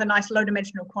nice low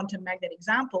dimensional quantum magnet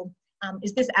example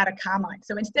is this atacarmite.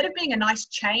 So instead of being a nice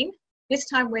chain, this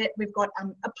time we've got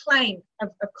a plane of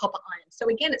copper ions. So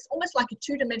again, it's almost like a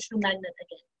two-dimensional magnet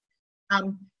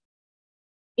again.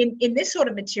 In this sort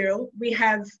of material, we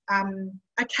have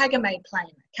a Kagame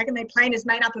plane. Kagame plane is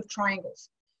made up of triangles.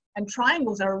 And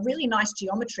triangles are a really nice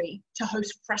geometry to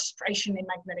host frustration in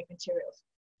magnetic materials.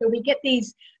 So we get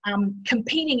these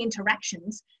competing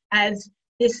interactions as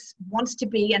this wants to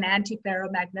be an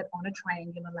antiferromagnet on a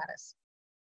triangular lattice.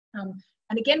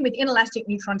 And again, with inelastic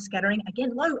neutron scattering,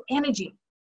 again, low energy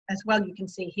as well, you can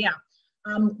see here.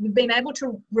 We've been able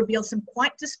to reveal some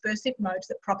quite dispersive modes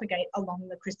that propagate along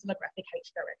the crystallographic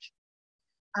H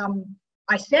direction.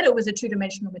 I said it was a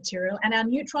two-dimensional material, and our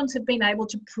neutrons have been able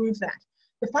to prove that.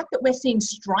 The fact that we're seeing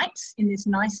stripes in this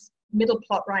nice middle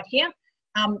plot right here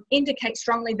indicates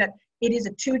strongly that it is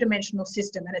a two-dimensional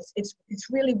system, and it's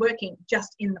really working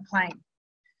just in the plane.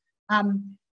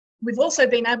 we've also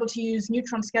been able to use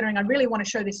neutron scattering. I really want to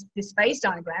show this phase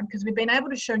diagram because we've been able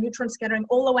to show neutron scattering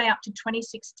all the way up to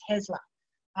 26 Tesla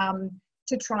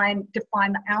to try and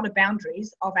define the outer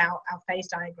boundaries of our phase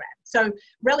diagram. So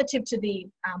relative to the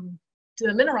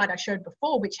linerite I showed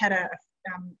before, which had a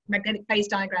magnetic phase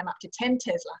diagram up to 10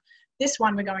 Tesla, this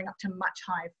one we're going up to much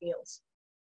higher fields.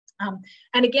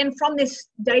 And again, from this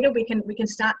data, we can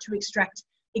start to extract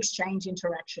exchange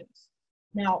interactions.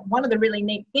 Now, one of the really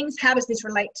neat things, how does this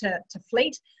relate to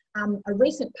fleet? A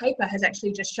recent paper has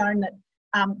actually just shown that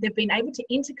they've been able to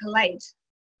intercalate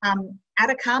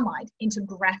atacamite into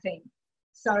graphene.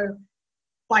 So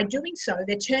by doing so,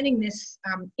 they're turning this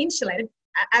insulated,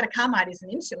 atacamite is an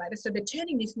insulator, so they're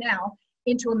turning this now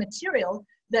into a material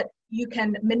that you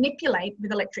can manipulate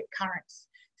with electric currents.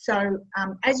 So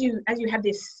as you have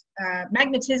this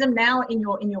magnetism now in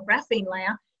your graphene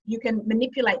layer, you can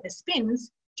manipulate the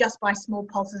spins just by small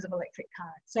pulses of electric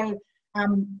current. So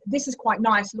this is quite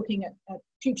nice looking at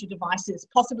future devices,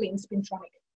 possibly in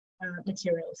spintronic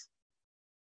materials.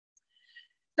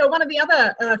 So one of the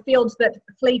other fields that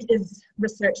Fleet is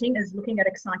researching is looking at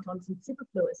excitons and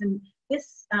superfluids. And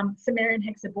this samarium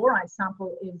hexaboride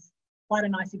sample is quite a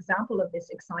nice example of this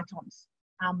excitons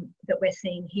that we're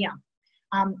seeing here.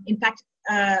 In fact,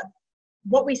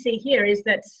 what we see here is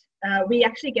that we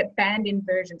actually get band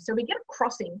inversion. So we get a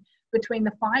crossing between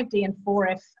the 5D and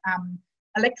 4F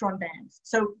electron bands.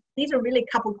 So these are really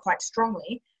coupled quite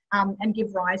strongly and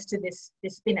give rise to this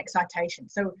spin excitation.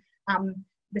 So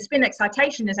the spin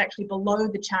excitation is actually below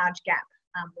the charge gap,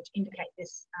 which indicate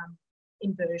this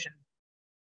inversion.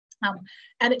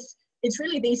 And it's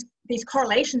really these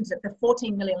correlations at the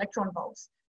 14 millielectron volts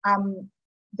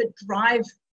that drive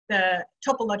the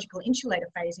topological insulator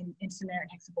phase in samarium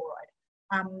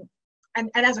hexaboride. And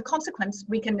as a consequence,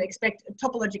 we can expect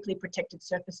topologically protected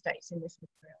surface states in this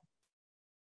material.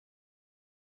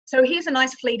 So here's a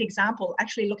nice Fleet example,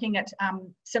 actually looking at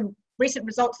some recent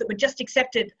results that were just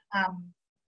accepted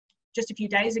just a few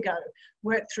days ago,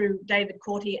 worked through David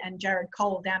Corti and Jared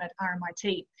Cole down at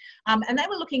RMIT. And they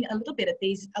were looking a little bit at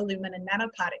these aluminum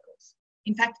nanoparticles.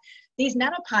 In fact, these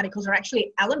nanoparticles are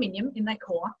actually aluminium in their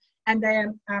core, and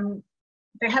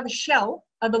they have a shell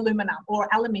of alumina or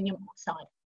aluminium oxide.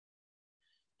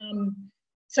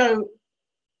 So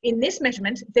in this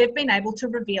measurement, they've been able to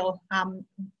reveal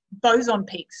boson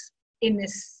peaks in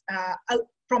this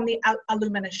from the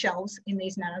alumina shells in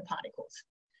these nanoparticles.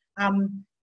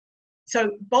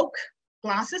 So bulk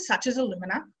glasses such as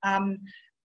alumina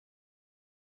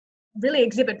really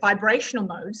exhibit vibrational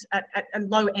modes at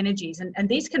low energies, and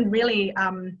these can really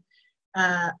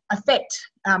affect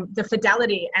the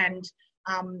fidelity and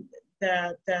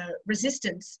the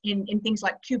resistance in things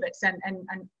like qubits and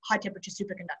high temperature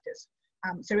superconductors.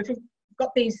 So if you've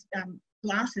got these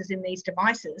glasses in these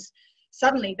devices,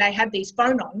 suddenly they have these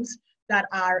phonons that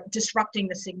are disrupting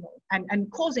the signal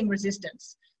and causing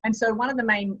resistance. And so one of the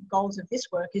main goals of this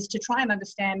work is to try and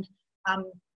understand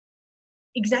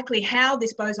exactly how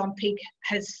this boson peak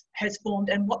has formed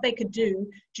and what they could do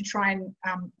to try and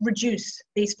reduce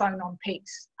these phonon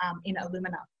peaks in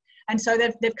alumina. And so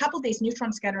they've coupled these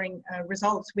neutron scattering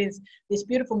results with this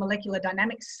beautiful molecular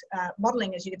dynamics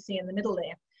modeling, as you can see in the middle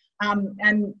there.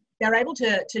 And they're able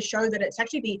to show that it's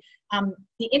actually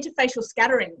the interfacial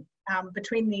scattering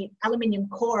between the aluminium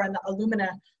core and the alumina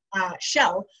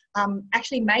shell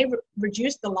actually may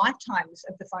reduce the lifetimes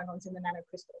of the phonons in the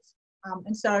nanocrystals.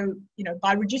 And so, you know,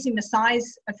 by reducing the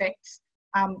size effects,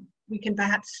 we can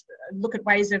perhaps look at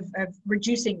ways of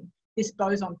reducing this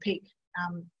boson peak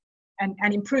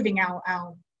and improving our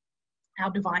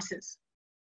devices.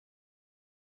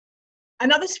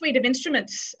 Another suite of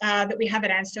instruments that we have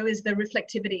at ANSTO is the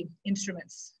reflectivity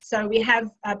instruments. So we have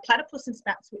platypus and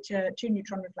spats, which are two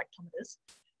neutron reflectometers.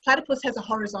 Platypus has a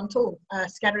horizontal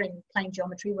scattering plane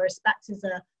geometry, whereas spats is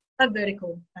a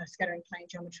vertical scattering plane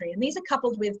geometry. And these are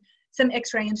coupled with some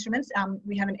X-ray instruments.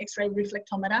 We have an X-ray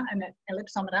reflectometer and an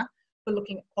ellipsometer for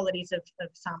looking at qualities of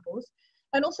samples.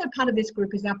 And also part of this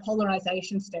group is our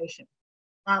polarization station.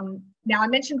 Now, I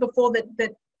mentioned before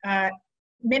that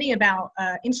many of our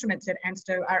instruments at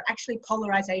ANSTO are actually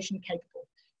polarization capable.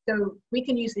 So we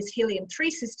can use this helium-3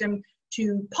 system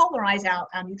to polarize our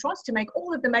neutrons to make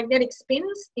all of the magnetic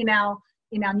spins in our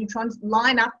neutrons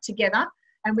line up together.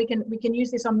 And we can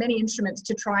use this on many instruments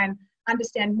to try and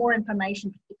understand more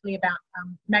information, particularly about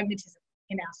magnetism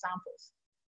in our samples.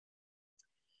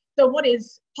 So what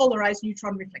is polarized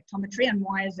neutron reflectometry and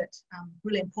why is it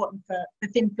really important for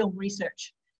thin film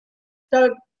research?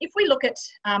 So if we look at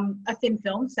a thin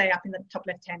film, say up in the top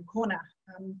left-hand corner,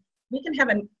 we can have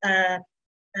a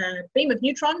beam of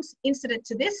neutrons incident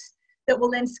to this, that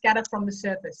will then scatter from the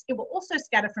surface. It will also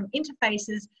scatter from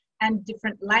interfaces and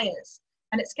different layers.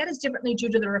 And it scatters differently due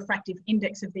to the refractive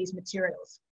index of these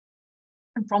materials.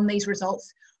 And from these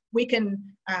results, we can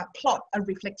plot a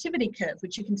reflectivity curve,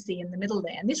 which you can see in the middle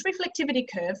there. And this reflectivity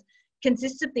curve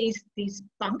consists of these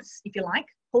bumps, if you like,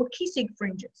 called Kiesig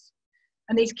fringes.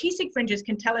 And these Kiesig fringes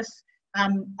can tell us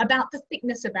about the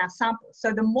thickness of our sample.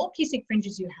 So the more Kiesig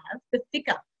fringes you have, the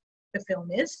thicker the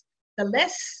film is. The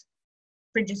less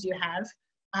fringes you have,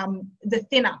 the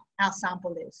thinner our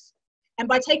sample is. And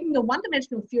by taking the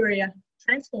one-dimensional Fourier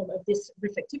transform of this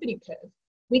reflectivity curve,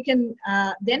 we can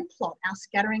then plot our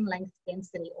scattering length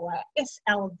density, or our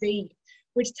SLD,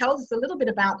 which tells us a little bit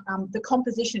about the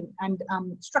composition and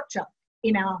structure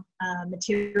in our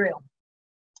material.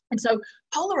 And so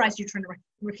polarized neutron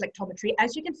reflectometry,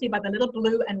 as you can see by the little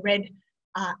blue and red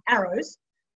arrows,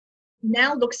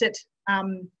 now looks at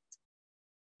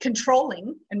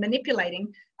controlling and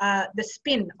manipulating the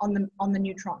spin on the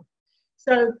neutron.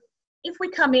 So if we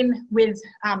come in with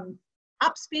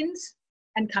up spins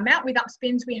and come out with up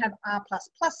spins, we have R++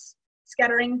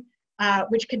 scattering,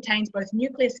 which contains both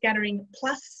nuclear scattering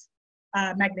plus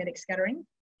magnetic scattering.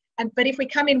 But if we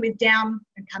come in with down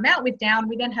and come out with down,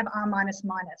 we then have R-,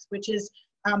 which is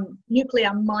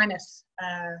nuclear minus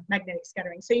magnetic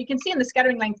scattering. So you can see in the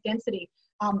scattering length density,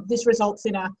 this results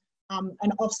in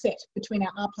an offset between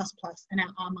our R++ and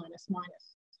our R-.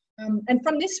 And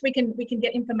from this, we can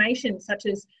get information such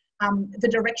as the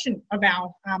direction of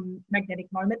our magnetic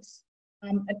moments.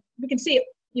 We can see,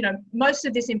 most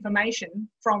of this information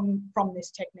from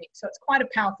this technique. So it's quite a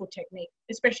powerful technique,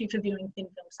 especially for viewing thin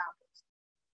film samples.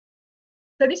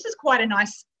 So this is quite a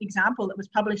nice example that was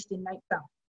published in Nature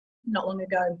not long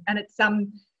ago, and it's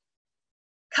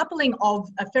coupling of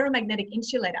a ferromagnetic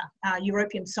insulator,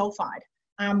 europium sulfide,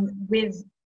 with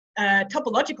a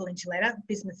topological insulator,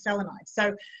 bismuth selenide.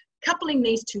 So coupling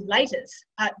these two layers,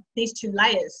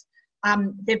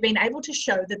 they've been able to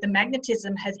show that the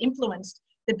magnetism has influenced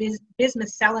the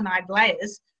bismuth selenide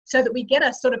layers, so that we get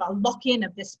a sort of a lock-in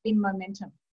of this spin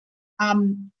momentum.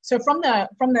 So from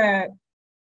the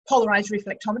polarized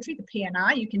reflectometry, the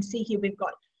PNR, you can see here we've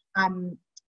got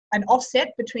an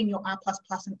offset between your R++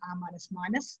 and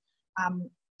R-,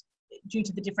 due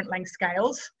to the different length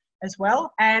scales as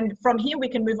well. And from here, we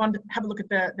can move on to have a look at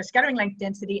the scattering length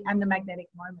density and the magnetic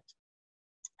moment.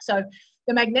 So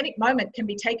the magnetic moment can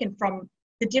be taken from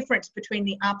the difference between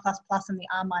the R++ and the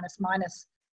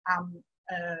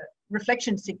R-,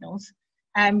 reflection signals.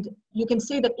 And you can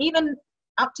see that even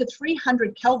up to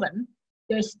 300 Kelvin,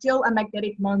 there's still a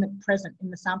magnetic moment present in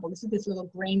the sample. This is this little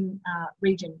green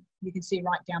region you can see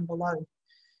right down below.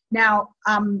 Now,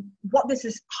 what this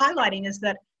is highlighting is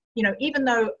that, even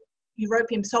though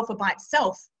europium sulfur by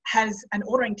itself has an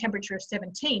ordering temperature of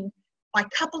 17, by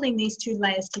coupling these two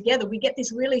layers together, we get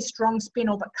this really strong spin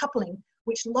orbit coupling,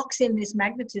 which locks in this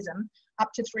magnetism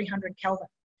up to 300 Kelvin.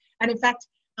 And in fact,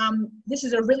 this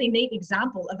is a really neat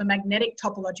example of a magnetic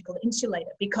topological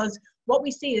insulator, because what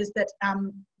we see is that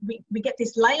we get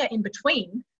this layer in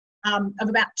between of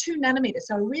about 2 nanometers,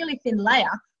 so a really thin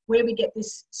layer where we get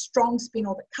this strong spin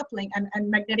orbit coupling and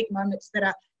magnetic moments that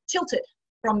are tilted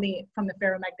from the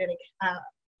ferromagnetic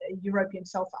europium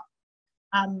sulfur.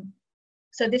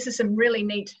 So this is some really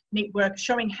neat work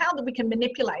showing how that we can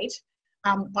manipulate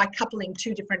by coupling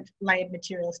 2 different layered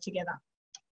materials together.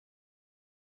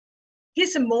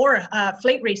 Here's some more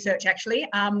fleet research, actually.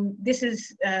 This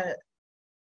is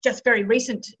just very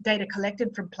recent data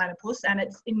collected from Platypus, and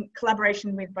it's in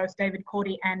collaboration with both David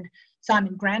Cordy and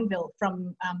Simon Granville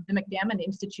from the McDiarmid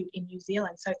Institute in New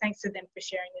Zealand. So thanks to them for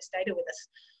sharing this data with us.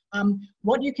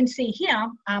 What you can see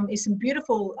here is some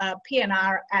beautiful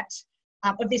PNR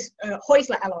of this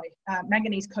Heusler alloy,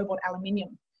 manganese, cobalt,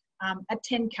 aluminium, at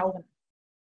 10 Kelvin.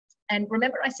 And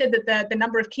remember I said that the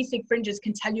number of Kiesig fringes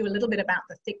can tell you a little bit about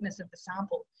the thickness of the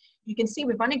sample. You can see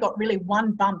we've only got really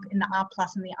one bump in the R+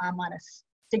 and the R-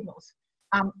 signals.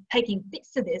 Taking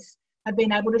bits of this, have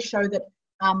been able to show that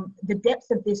the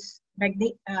depth of this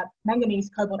manganese,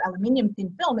 cobalt, aluminium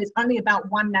thin film is only about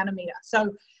 1 nanometer.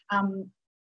 So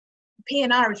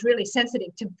PNR is really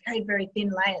sensitive to very, very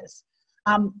thin layers.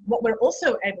 What we're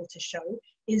also able to show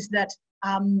is that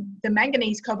the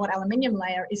manganese, cobalt, aluminium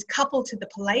layer is coupled to the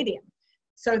palladium,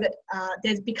 so that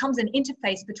there becomes an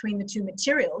interface between the 2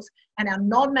 materials, and our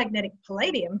non-magnetic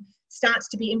palladium starts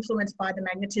to be influenced by the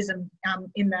magnetism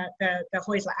in the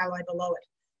Heusler alloy below it.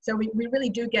 So we really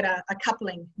do get a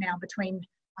coupling now between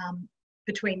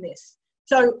this.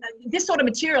 So this sort of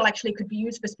material actually could be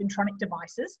used for spintronic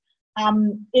devices.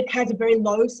 It has a very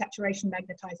low saturation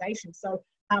magnetization. So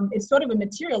it's sort of a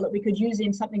material that we could use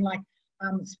in something like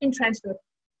spin transfer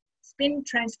spin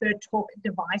transfer torque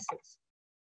devices.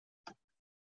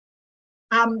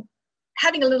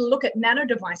 Having a little look at nano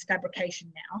device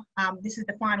fabrication now, this is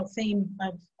the final theme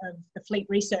of the fleet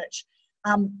research.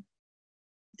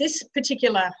 This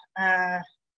particular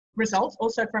result,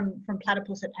 also from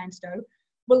Platypus at ANSTO,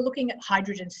 we're looking at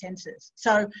hydrogen sensors.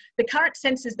 So the current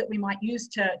sensors that we might use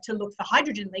to look for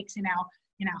hydrogen leaks in our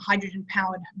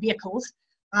hydrogen-powered vehicles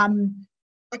are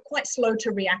quite slow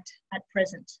to react at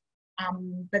present.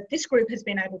 But this group has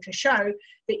been able to show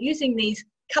that using these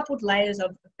coupled layers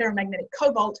of ferromagnetic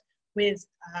cobalt with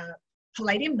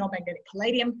palladium, non-magnetic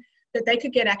palladium, that they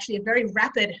could get actually a very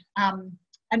rapid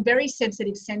and very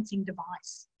sensitive sensing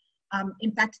device.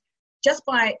 In fact, just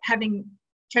by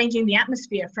changing the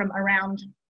atmosphere from around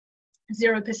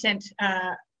 0%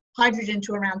 hydrogen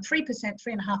to around 3%,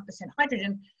 3.5%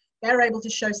 hydrogen, they're able to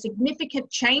show significant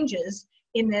changes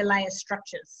in their layer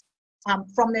structures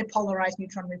from their polarized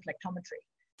neutron reflectometry.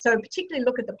 So particularly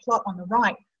look at the plot on the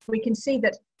right, we can see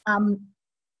that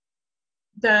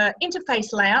the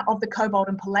interface layer of the cobalt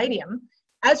and palladium,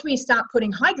 as we start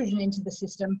putting hydrogen into the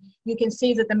system, you can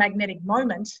see that the magnetic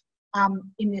moment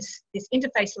in this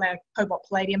interface layer cobalt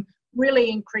palladium really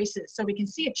increases. So we can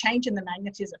see a change in the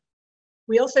magnetism.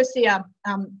 We also see a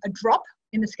drop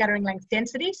in the scattering length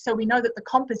density. So we know that the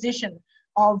composition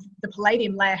of the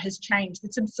palladium layer has changed.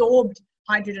 It's absorbed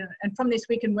hydrogen. And from this,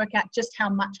 we can work out just how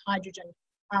much hydrogen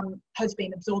has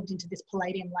been absorbed into this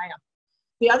palladium layer.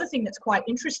 The other thing that's quite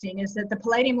interesting is that the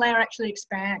palladium layer actually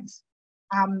expands.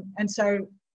 And so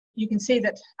you can see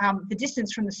that the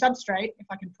distance from the substrate, if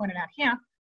I can point it out here,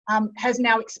 has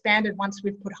now expanded once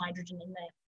we've put hydrogen in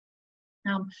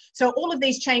there. So all of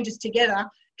these changes together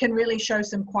can really show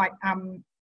some quite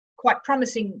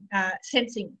promising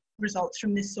sensing results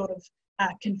from this sort of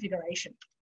configuration.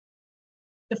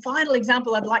 The final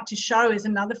example I'd like to show is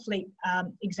another fleet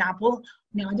example.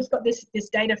 Now, I just got this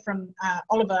data from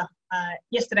Oliver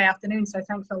yesterday afternoon, so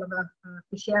thanks, Oliver,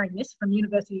 for sharing this from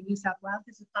University of New South Wales.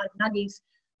 This is part of Nuggy's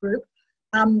group.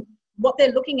 What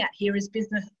they're looking at here is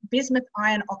bismuth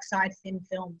iron oxide thin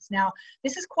films. Now,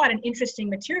 this is quite an interesting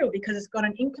material because it's got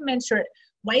an incommensurate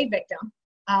wave vector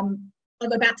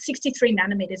of about 63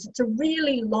 nanometers. It's a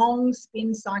really long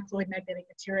spin cycloid magnetic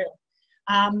material.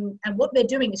 And what they're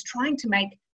doing is trying to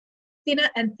make thinner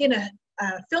and thinner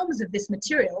films of this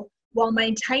material while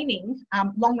maintaining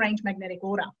long-range magnetic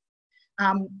order.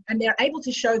 And they're able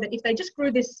to show that if they just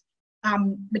grew this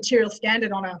material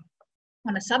standard on a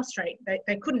substrate,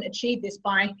 they couldn't achieve this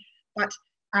by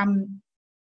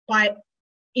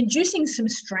inducing some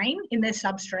strain in their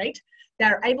substrate.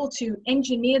 They're able to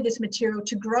engineer this material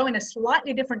to grow in a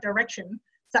slightly different direction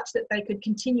such that they could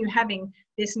continue having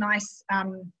this nice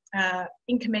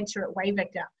incommensurate wave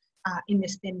vector in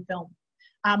this thin film.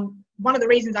 One of the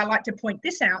reasons I like to point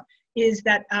this out is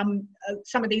that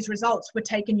some of these results were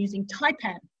taken using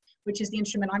Taipan, which is the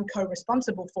instrument I'm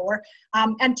co-responsible for,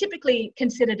 and typically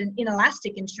considered an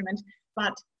inelastic instrument,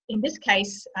 but in this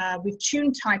case, we've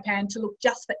tuned Taipan to look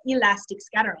just for elastic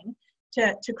scattering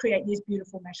to create these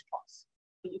beautiful mesh plots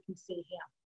that you can see here.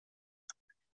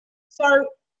 So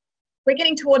we're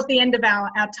getting towards the end of our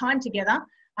time together.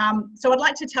 So I'd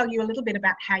like to tell you a little bit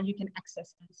about how you can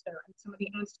access ANSTO and some of the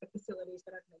ANSTO facilities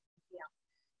that I've mentioned here.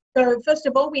 So first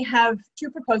of all, we have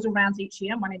 2 proposal rounds each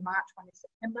year, one in March, one in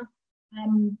September,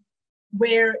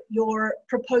 where your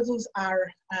proposals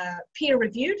are peer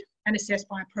reviewed and assessed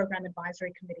by a program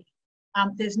advisory committee.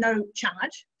 There's no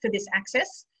charge for this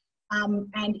access.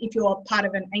 And if you're part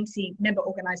of an ANSI member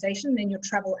organisation, then your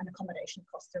travel and accommodation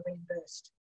costs are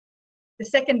reimbursed. The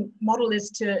second model is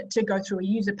to go through a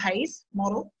user pays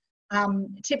model.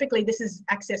 Typically, this is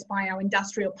accessed by our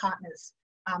industrial partners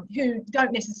who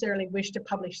don't necessarily wish to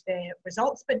publish their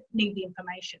results, but need the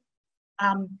information.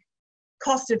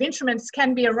 Cost of instruments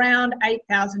can be around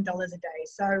 $8,000 a day.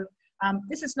 So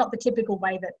this is not the typical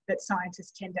way that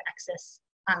scientists tend to access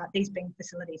these BIM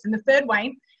facilities. And the third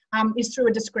way is through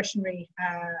a discretionary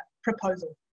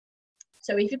proposal.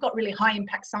 So if you've got really high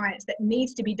impact science that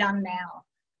needs to be done now,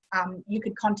 you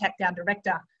could contact our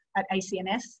director at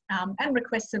ACNS and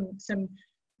request some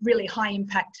really high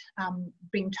impact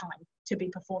BIM time to be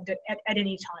performed at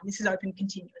any time. This is open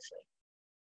continuously.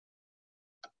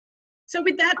 So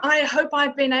with that, I hope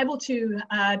I've been able to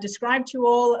describe to you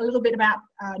all a little bit about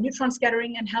neutron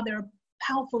scattering and how they're a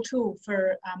powerful tool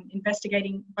for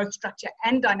investigating both structure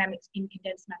and dynamics in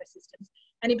condensed matter systems,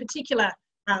 and in particular,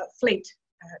 fleet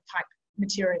type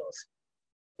materials.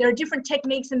 There are different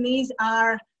techniques, and these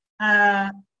are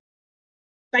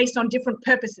based on different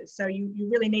purposes. So you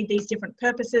really need these different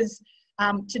purposes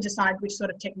to decide which sort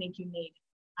of technique you need.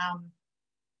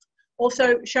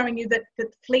 also showing you that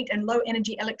fleet and low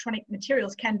energy electronic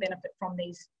materials can benefit from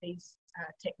these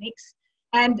techniques.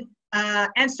 And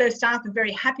ANSTO staff are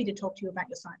very happy to talk to you about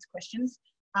your science questions.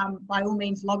 By all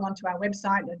means, log on to our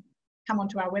website and come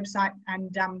onto our website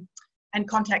and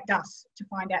contact us to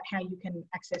find out how you can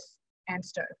access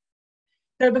ANSTO.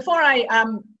 So before I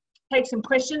take some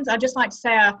questions, I'd just like to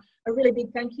say a really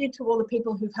big thank you to all the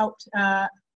people who've helped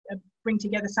bring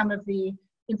together some of the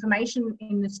information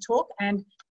in this talk. And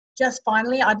just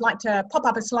finally, I'd like to pop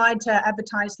up a slide to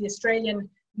advertise the Australian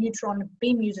Neutron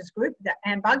Beam Users Group, the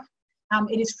ANBUG.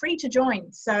 It is free to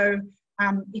join. So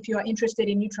if you are interested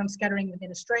in neutron scattering within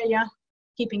Australia,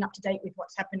 keeping up to date with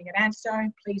what's happening at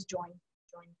ANSTO, please join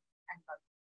ANBUG.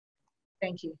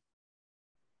 Thank you.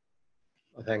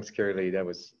 Well, thanks, Kirrily. That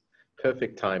was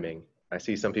perfect timing. I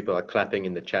see some people are clapping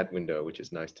in the chat window, which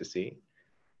is nice to see.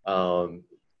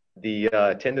 The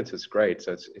attendance is great,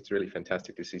 so it's really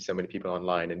fantastic to see so many people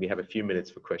online, and we have a few minutes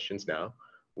for questions now,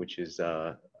 which is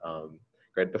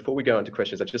great. Before we go into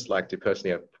questions, I'd just like to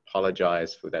personally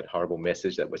apologize for that horrible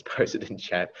message that was posted in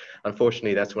chat.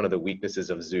 Unfortunately, that's one of the weaknesses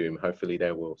of Zoom. Hopefully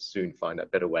they will soon find a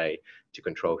better way to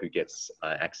control who gets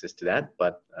access to that,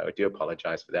 but I do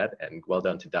apologize for that, and well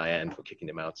done to Diane for kicking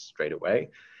them out straight away.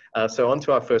 So on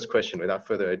to our first question. Without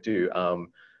further ado,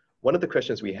 one of the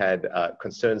questions we had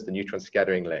concerns the neutron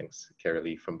scattering lengths,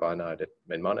 Kirrily from Barnard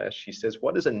and Monash. She says,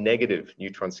 what does a negative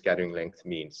neutron scattering length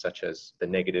mean, such as the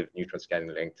negative neutron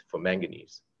scattering length for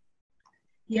manganese?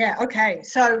 Yeah, okay.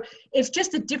 So it's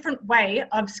just a different way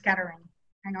of scattering.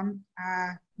 Hang on.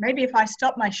 Maybe if I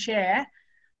stop my share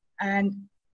and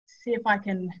see if I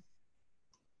can...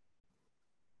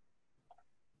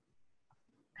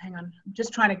 Hang on. I'm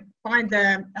just trying to find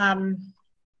the...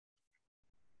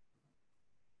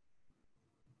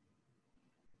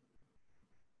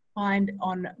 find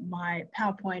on my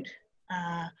PowerPoint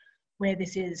where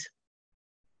this is.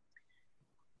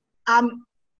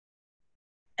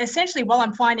 Essentially, while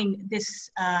I'm finding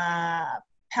this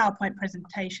PowerPoint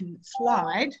presentation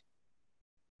slide,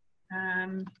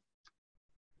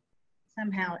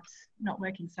 somehow it's not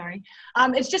working, sorry.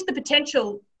 It's just the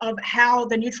potential of how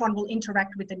the neutron will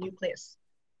interact with the nucleus.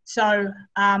 So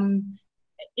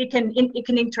it can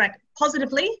interact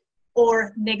positively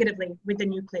or negatively with the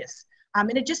nucleus.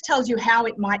 And it just tells you how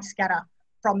it might scatter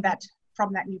from that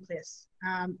nucleus.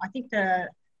 I think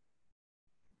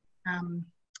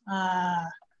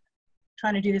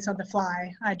trying to do this on the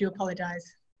fly, I do apologize.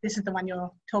 This is the one you're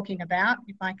talking about.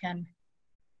 If I can,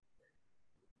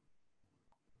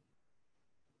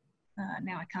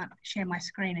 now I can't share my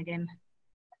screen again.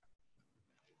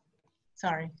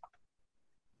 Sorry.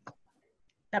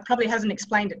 That probably hasn't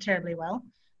explained it terribly well.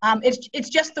 It's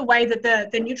just the way that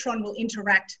the neutron will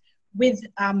interact with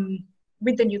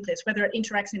the nucleus, whether it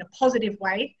interacts in a positive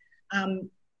way.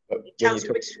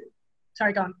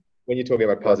 Sorry, go on. When you're talking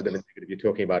about positive and negative, you're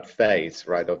talking about phase,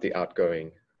 right, of the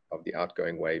outgoing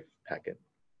wave packet.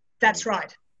 That's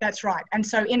right. That's right. And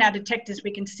so in our detectors,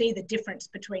 we can see the difference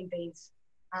between these,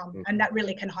 and that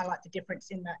really can highlight the difference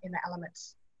in the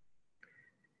elements.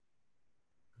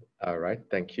 All right,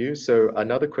 thank you. So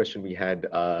another question we had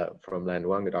from Lan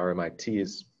Wang at RMIT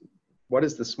is, what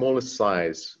is the smallest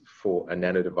size for a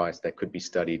nano device that could be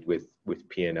studied with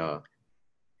PNR?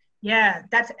 Yeah,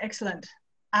 that's excellent.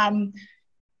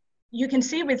 You can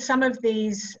see with some of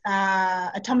these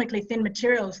atomically thin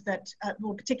materials that,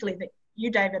 well, particularly that you,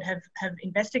 David, have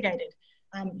investigated,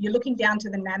 you're looking down to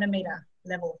the nanometer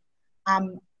level.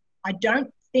 I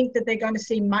don't think that they're going to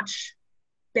see much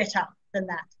better than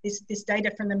that. This data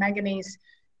from the manganese,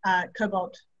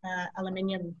 cobalt,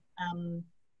 aluminium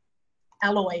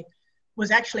alloy was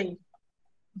actually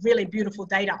really beautiful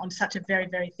data on such a very,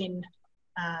 very thin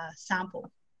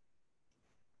sample.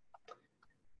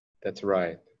 That's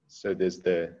right. So there's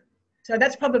the... So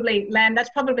that's probably, Lan, that's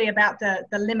probably about the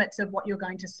limits of what you're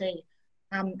going to see.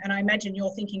 And I imagine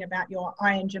you're thinking about your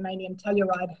iron germanium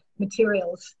telluride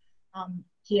materials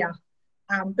here.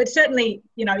 But certainly,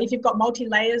 you know, if you've got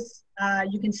multi-layers,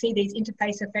 you can see these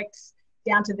interface effects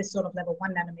down to this sort of level,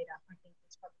 1 nanometer. I think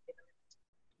that's probably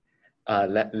the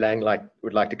limit. Lang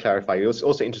would like to clarify, you're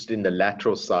also interested in the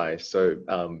lateral size. So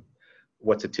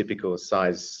what's a typical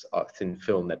size of thin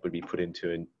film that would be put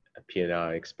into a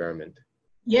PNR experiment?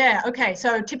 Yeah, okay.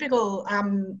 So typical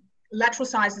lateral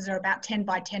sizes are about 10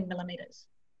 by 10 millimeters,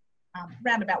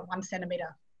 around about 1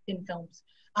 centimeter thin films.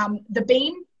 The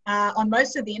beam on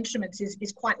most of the instruments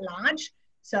is quite large.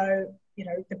 So, you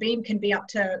know, the beam can be up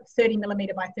to 30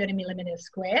 millimeter by 30 millimeter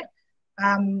square.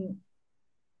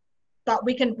 But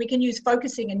we can use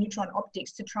focusing and neutron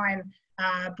optics to try and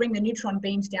bring the neutron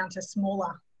beams down to a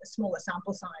smaller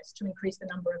sample size to increase the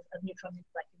number of neutrons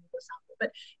interacting with the sample.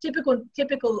 but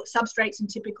typical substrates and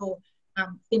typical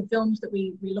thin films that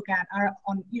we look at are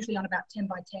usually on about 10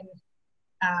 by 10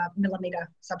 millimeter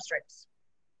substrates.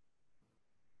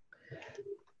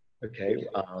 Okay,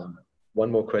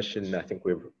 one more question. I think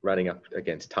we're running up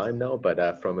against time now,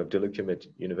 but from Abdullah Kim at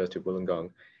University of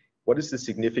Wollongong, what is the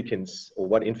significance, or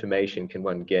what information can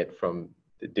one get from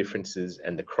the differences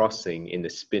and the crossing in the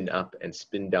spin up and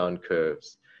spin down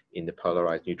curves in the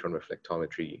polarized neutron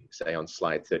reflectometry, say on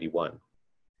slide 31?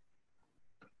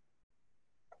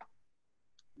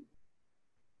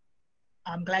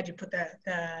 I'm glad you put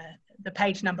the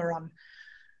page number on.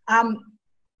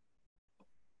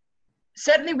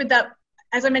 Certainly with that,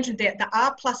 as I mentioned there, the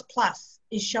R++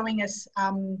 is showing us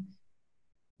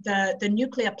the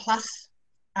nuclear plus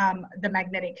the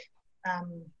magnetic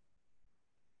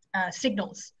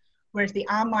signals, whereas the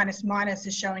R-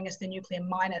 is showing us the nuclear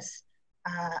minus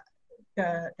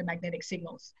the magnetic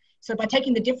signals. So by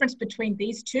taking the difference between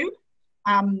these two,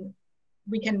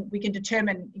 we can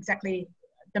determine exactly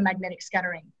the magnetic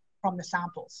scattering from the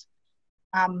samples.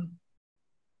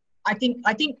 I think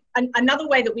another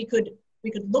way that we could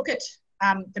look at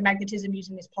the magnetism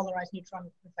using this polarized neutron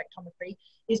reflectometry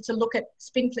is to look at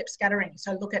spin flip scattering.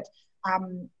 So look at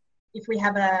if we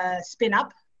have a spin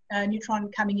up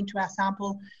neutron coming into our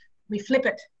sample, we flip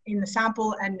it in the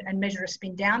sample and measure a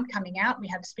spin down coming out. We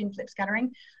have spin flip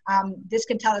scattering. This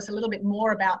can tell us a little bit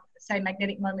more about, say,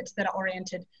 magnetic moments that are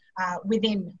oriented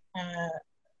within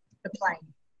the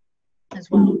plane as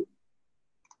well.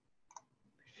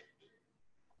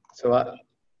 So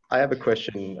I have a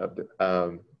question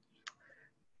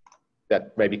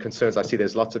that maybe concerns. I see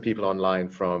there's lots of people online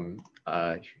from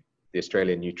the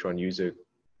Australian neutron user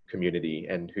community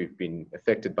and who've been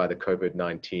affected by the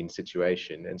COVID-19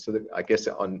 situation. And so I guess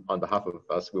on behalf of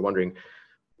us, we're wondering,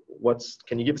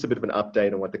 can you give us a bit of an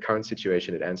update on what the current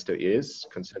situation at ANSTO is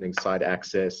concerning site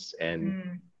access,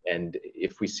 and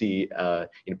if we see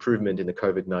improvement in the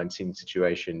COVID-19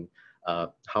 situation,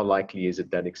 how likely is it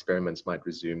that experiments might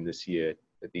resume this year,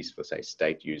 at least for, say,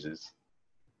 state users?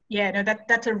 Yeah, no,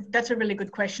 that's a really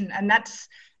good question, and that's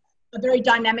a very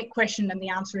dynamic question, and the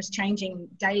answer is changing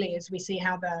daily as we see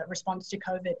how the response to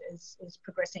COVID is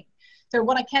progressing. So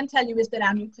what I can tell you is that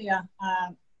our nuclear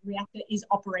reactor is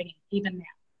operating even now.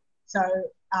 So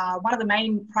one of the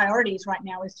main priorities right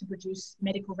now is to produce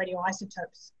medical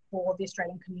radioisotopes for the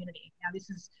Australian community. Now this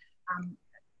is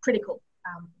critical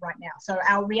right now. So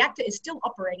our reactor is still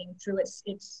operating through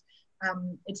its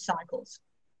cycles,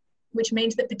 which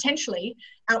means that potentially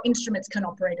our instruments can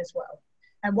operate as well.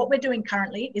 And what we're doing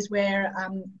currently is we're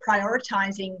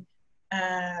prioritizing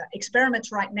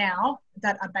experiments right now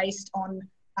that are based on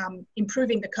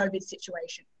improving the COVID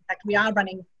situation. In fact, we are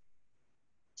running,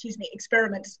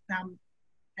 experiments.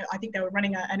 I think they were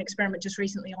running an experiment just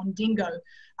recently on dingo,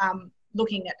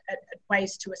 looking at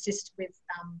ways to assist with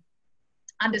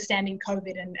understanding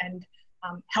COVID and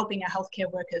helping our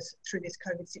healthcare workers through this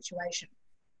COVID situation.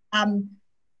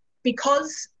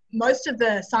 Because most of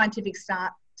the scientific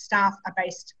staff are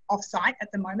based off-site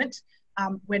at the moment,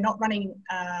 we're not running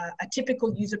a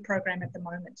typical user program at the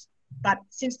moment. But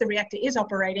since the reactor is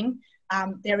operating,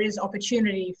 there is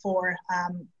opportunity for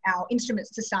our instruments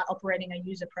to start operating a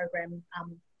user program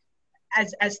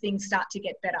as things start to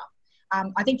get better.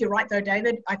 I think you're right though,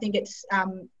 David. I think it's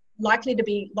likely to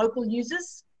be local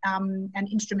users and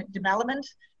instrument development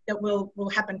that will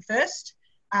happen first,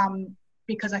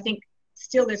 because I think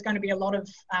still there's going to be a lot of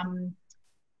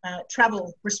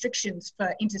travel restrictions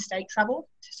for interstate travel.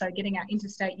 So getting our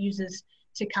interstate users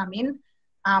to come in,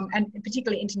 and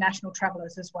particularly international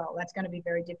travelers as well. That's going to be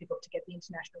very difficult to get the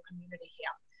international community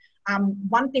here.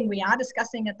 One thing we are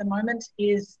discussing at the moment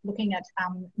is looking at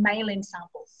mail-in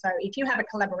samples. So if you have a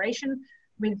collaboration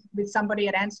with somebody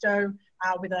at ANSTO,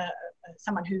 with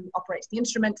someone who operates the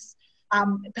instruments,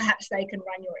 perhaps they can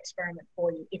run your experiment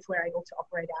for you if we're able to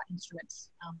operate our instruments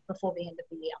before the end of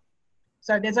the year.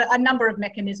 So there's a number of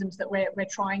mechanisms that we're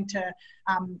trying to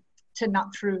nut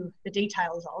through the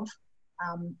details of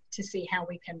to see how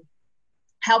we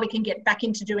can get back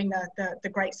into doing the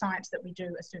great science that we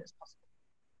do as soon as possible.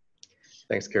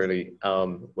 Thanks, Kirrily.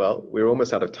 Well, we're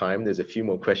almost out of time. There's a few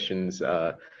more questions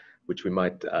which we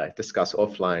might discuss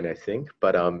offline, I think.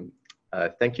 But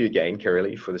thank you again,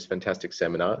 Kirrily, for this fantastic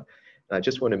seminar. And I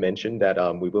just want to mention that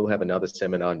we will have another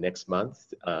seminar next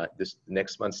month. This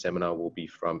next month's seminar will be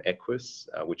from EQUIS,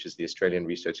 which is the Australian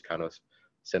Research Council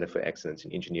Centre for Excellence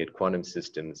in Engineered Quantum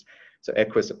Systems. So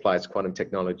EQUIS applies quantum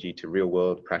technology to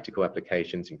real-world practical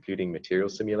applications, including material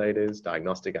simulators,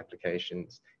 diagnostic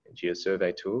applications, and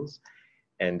geosurvey tools.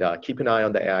 And keep an eye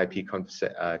on the AIP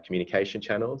communication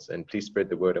channels, and please spread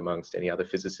the word amongst any other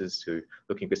physicists who are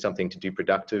looking for something to do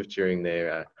productive during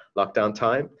their lockdown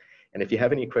time. And if you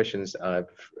have any questions,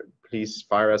 please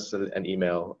fire us an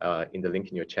email in the link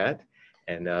in your chat,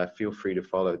 and feel free to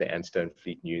follow the Anstone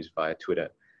Fleet News via Twitter.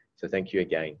 So thank you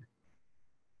again.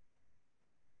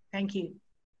 Thank you.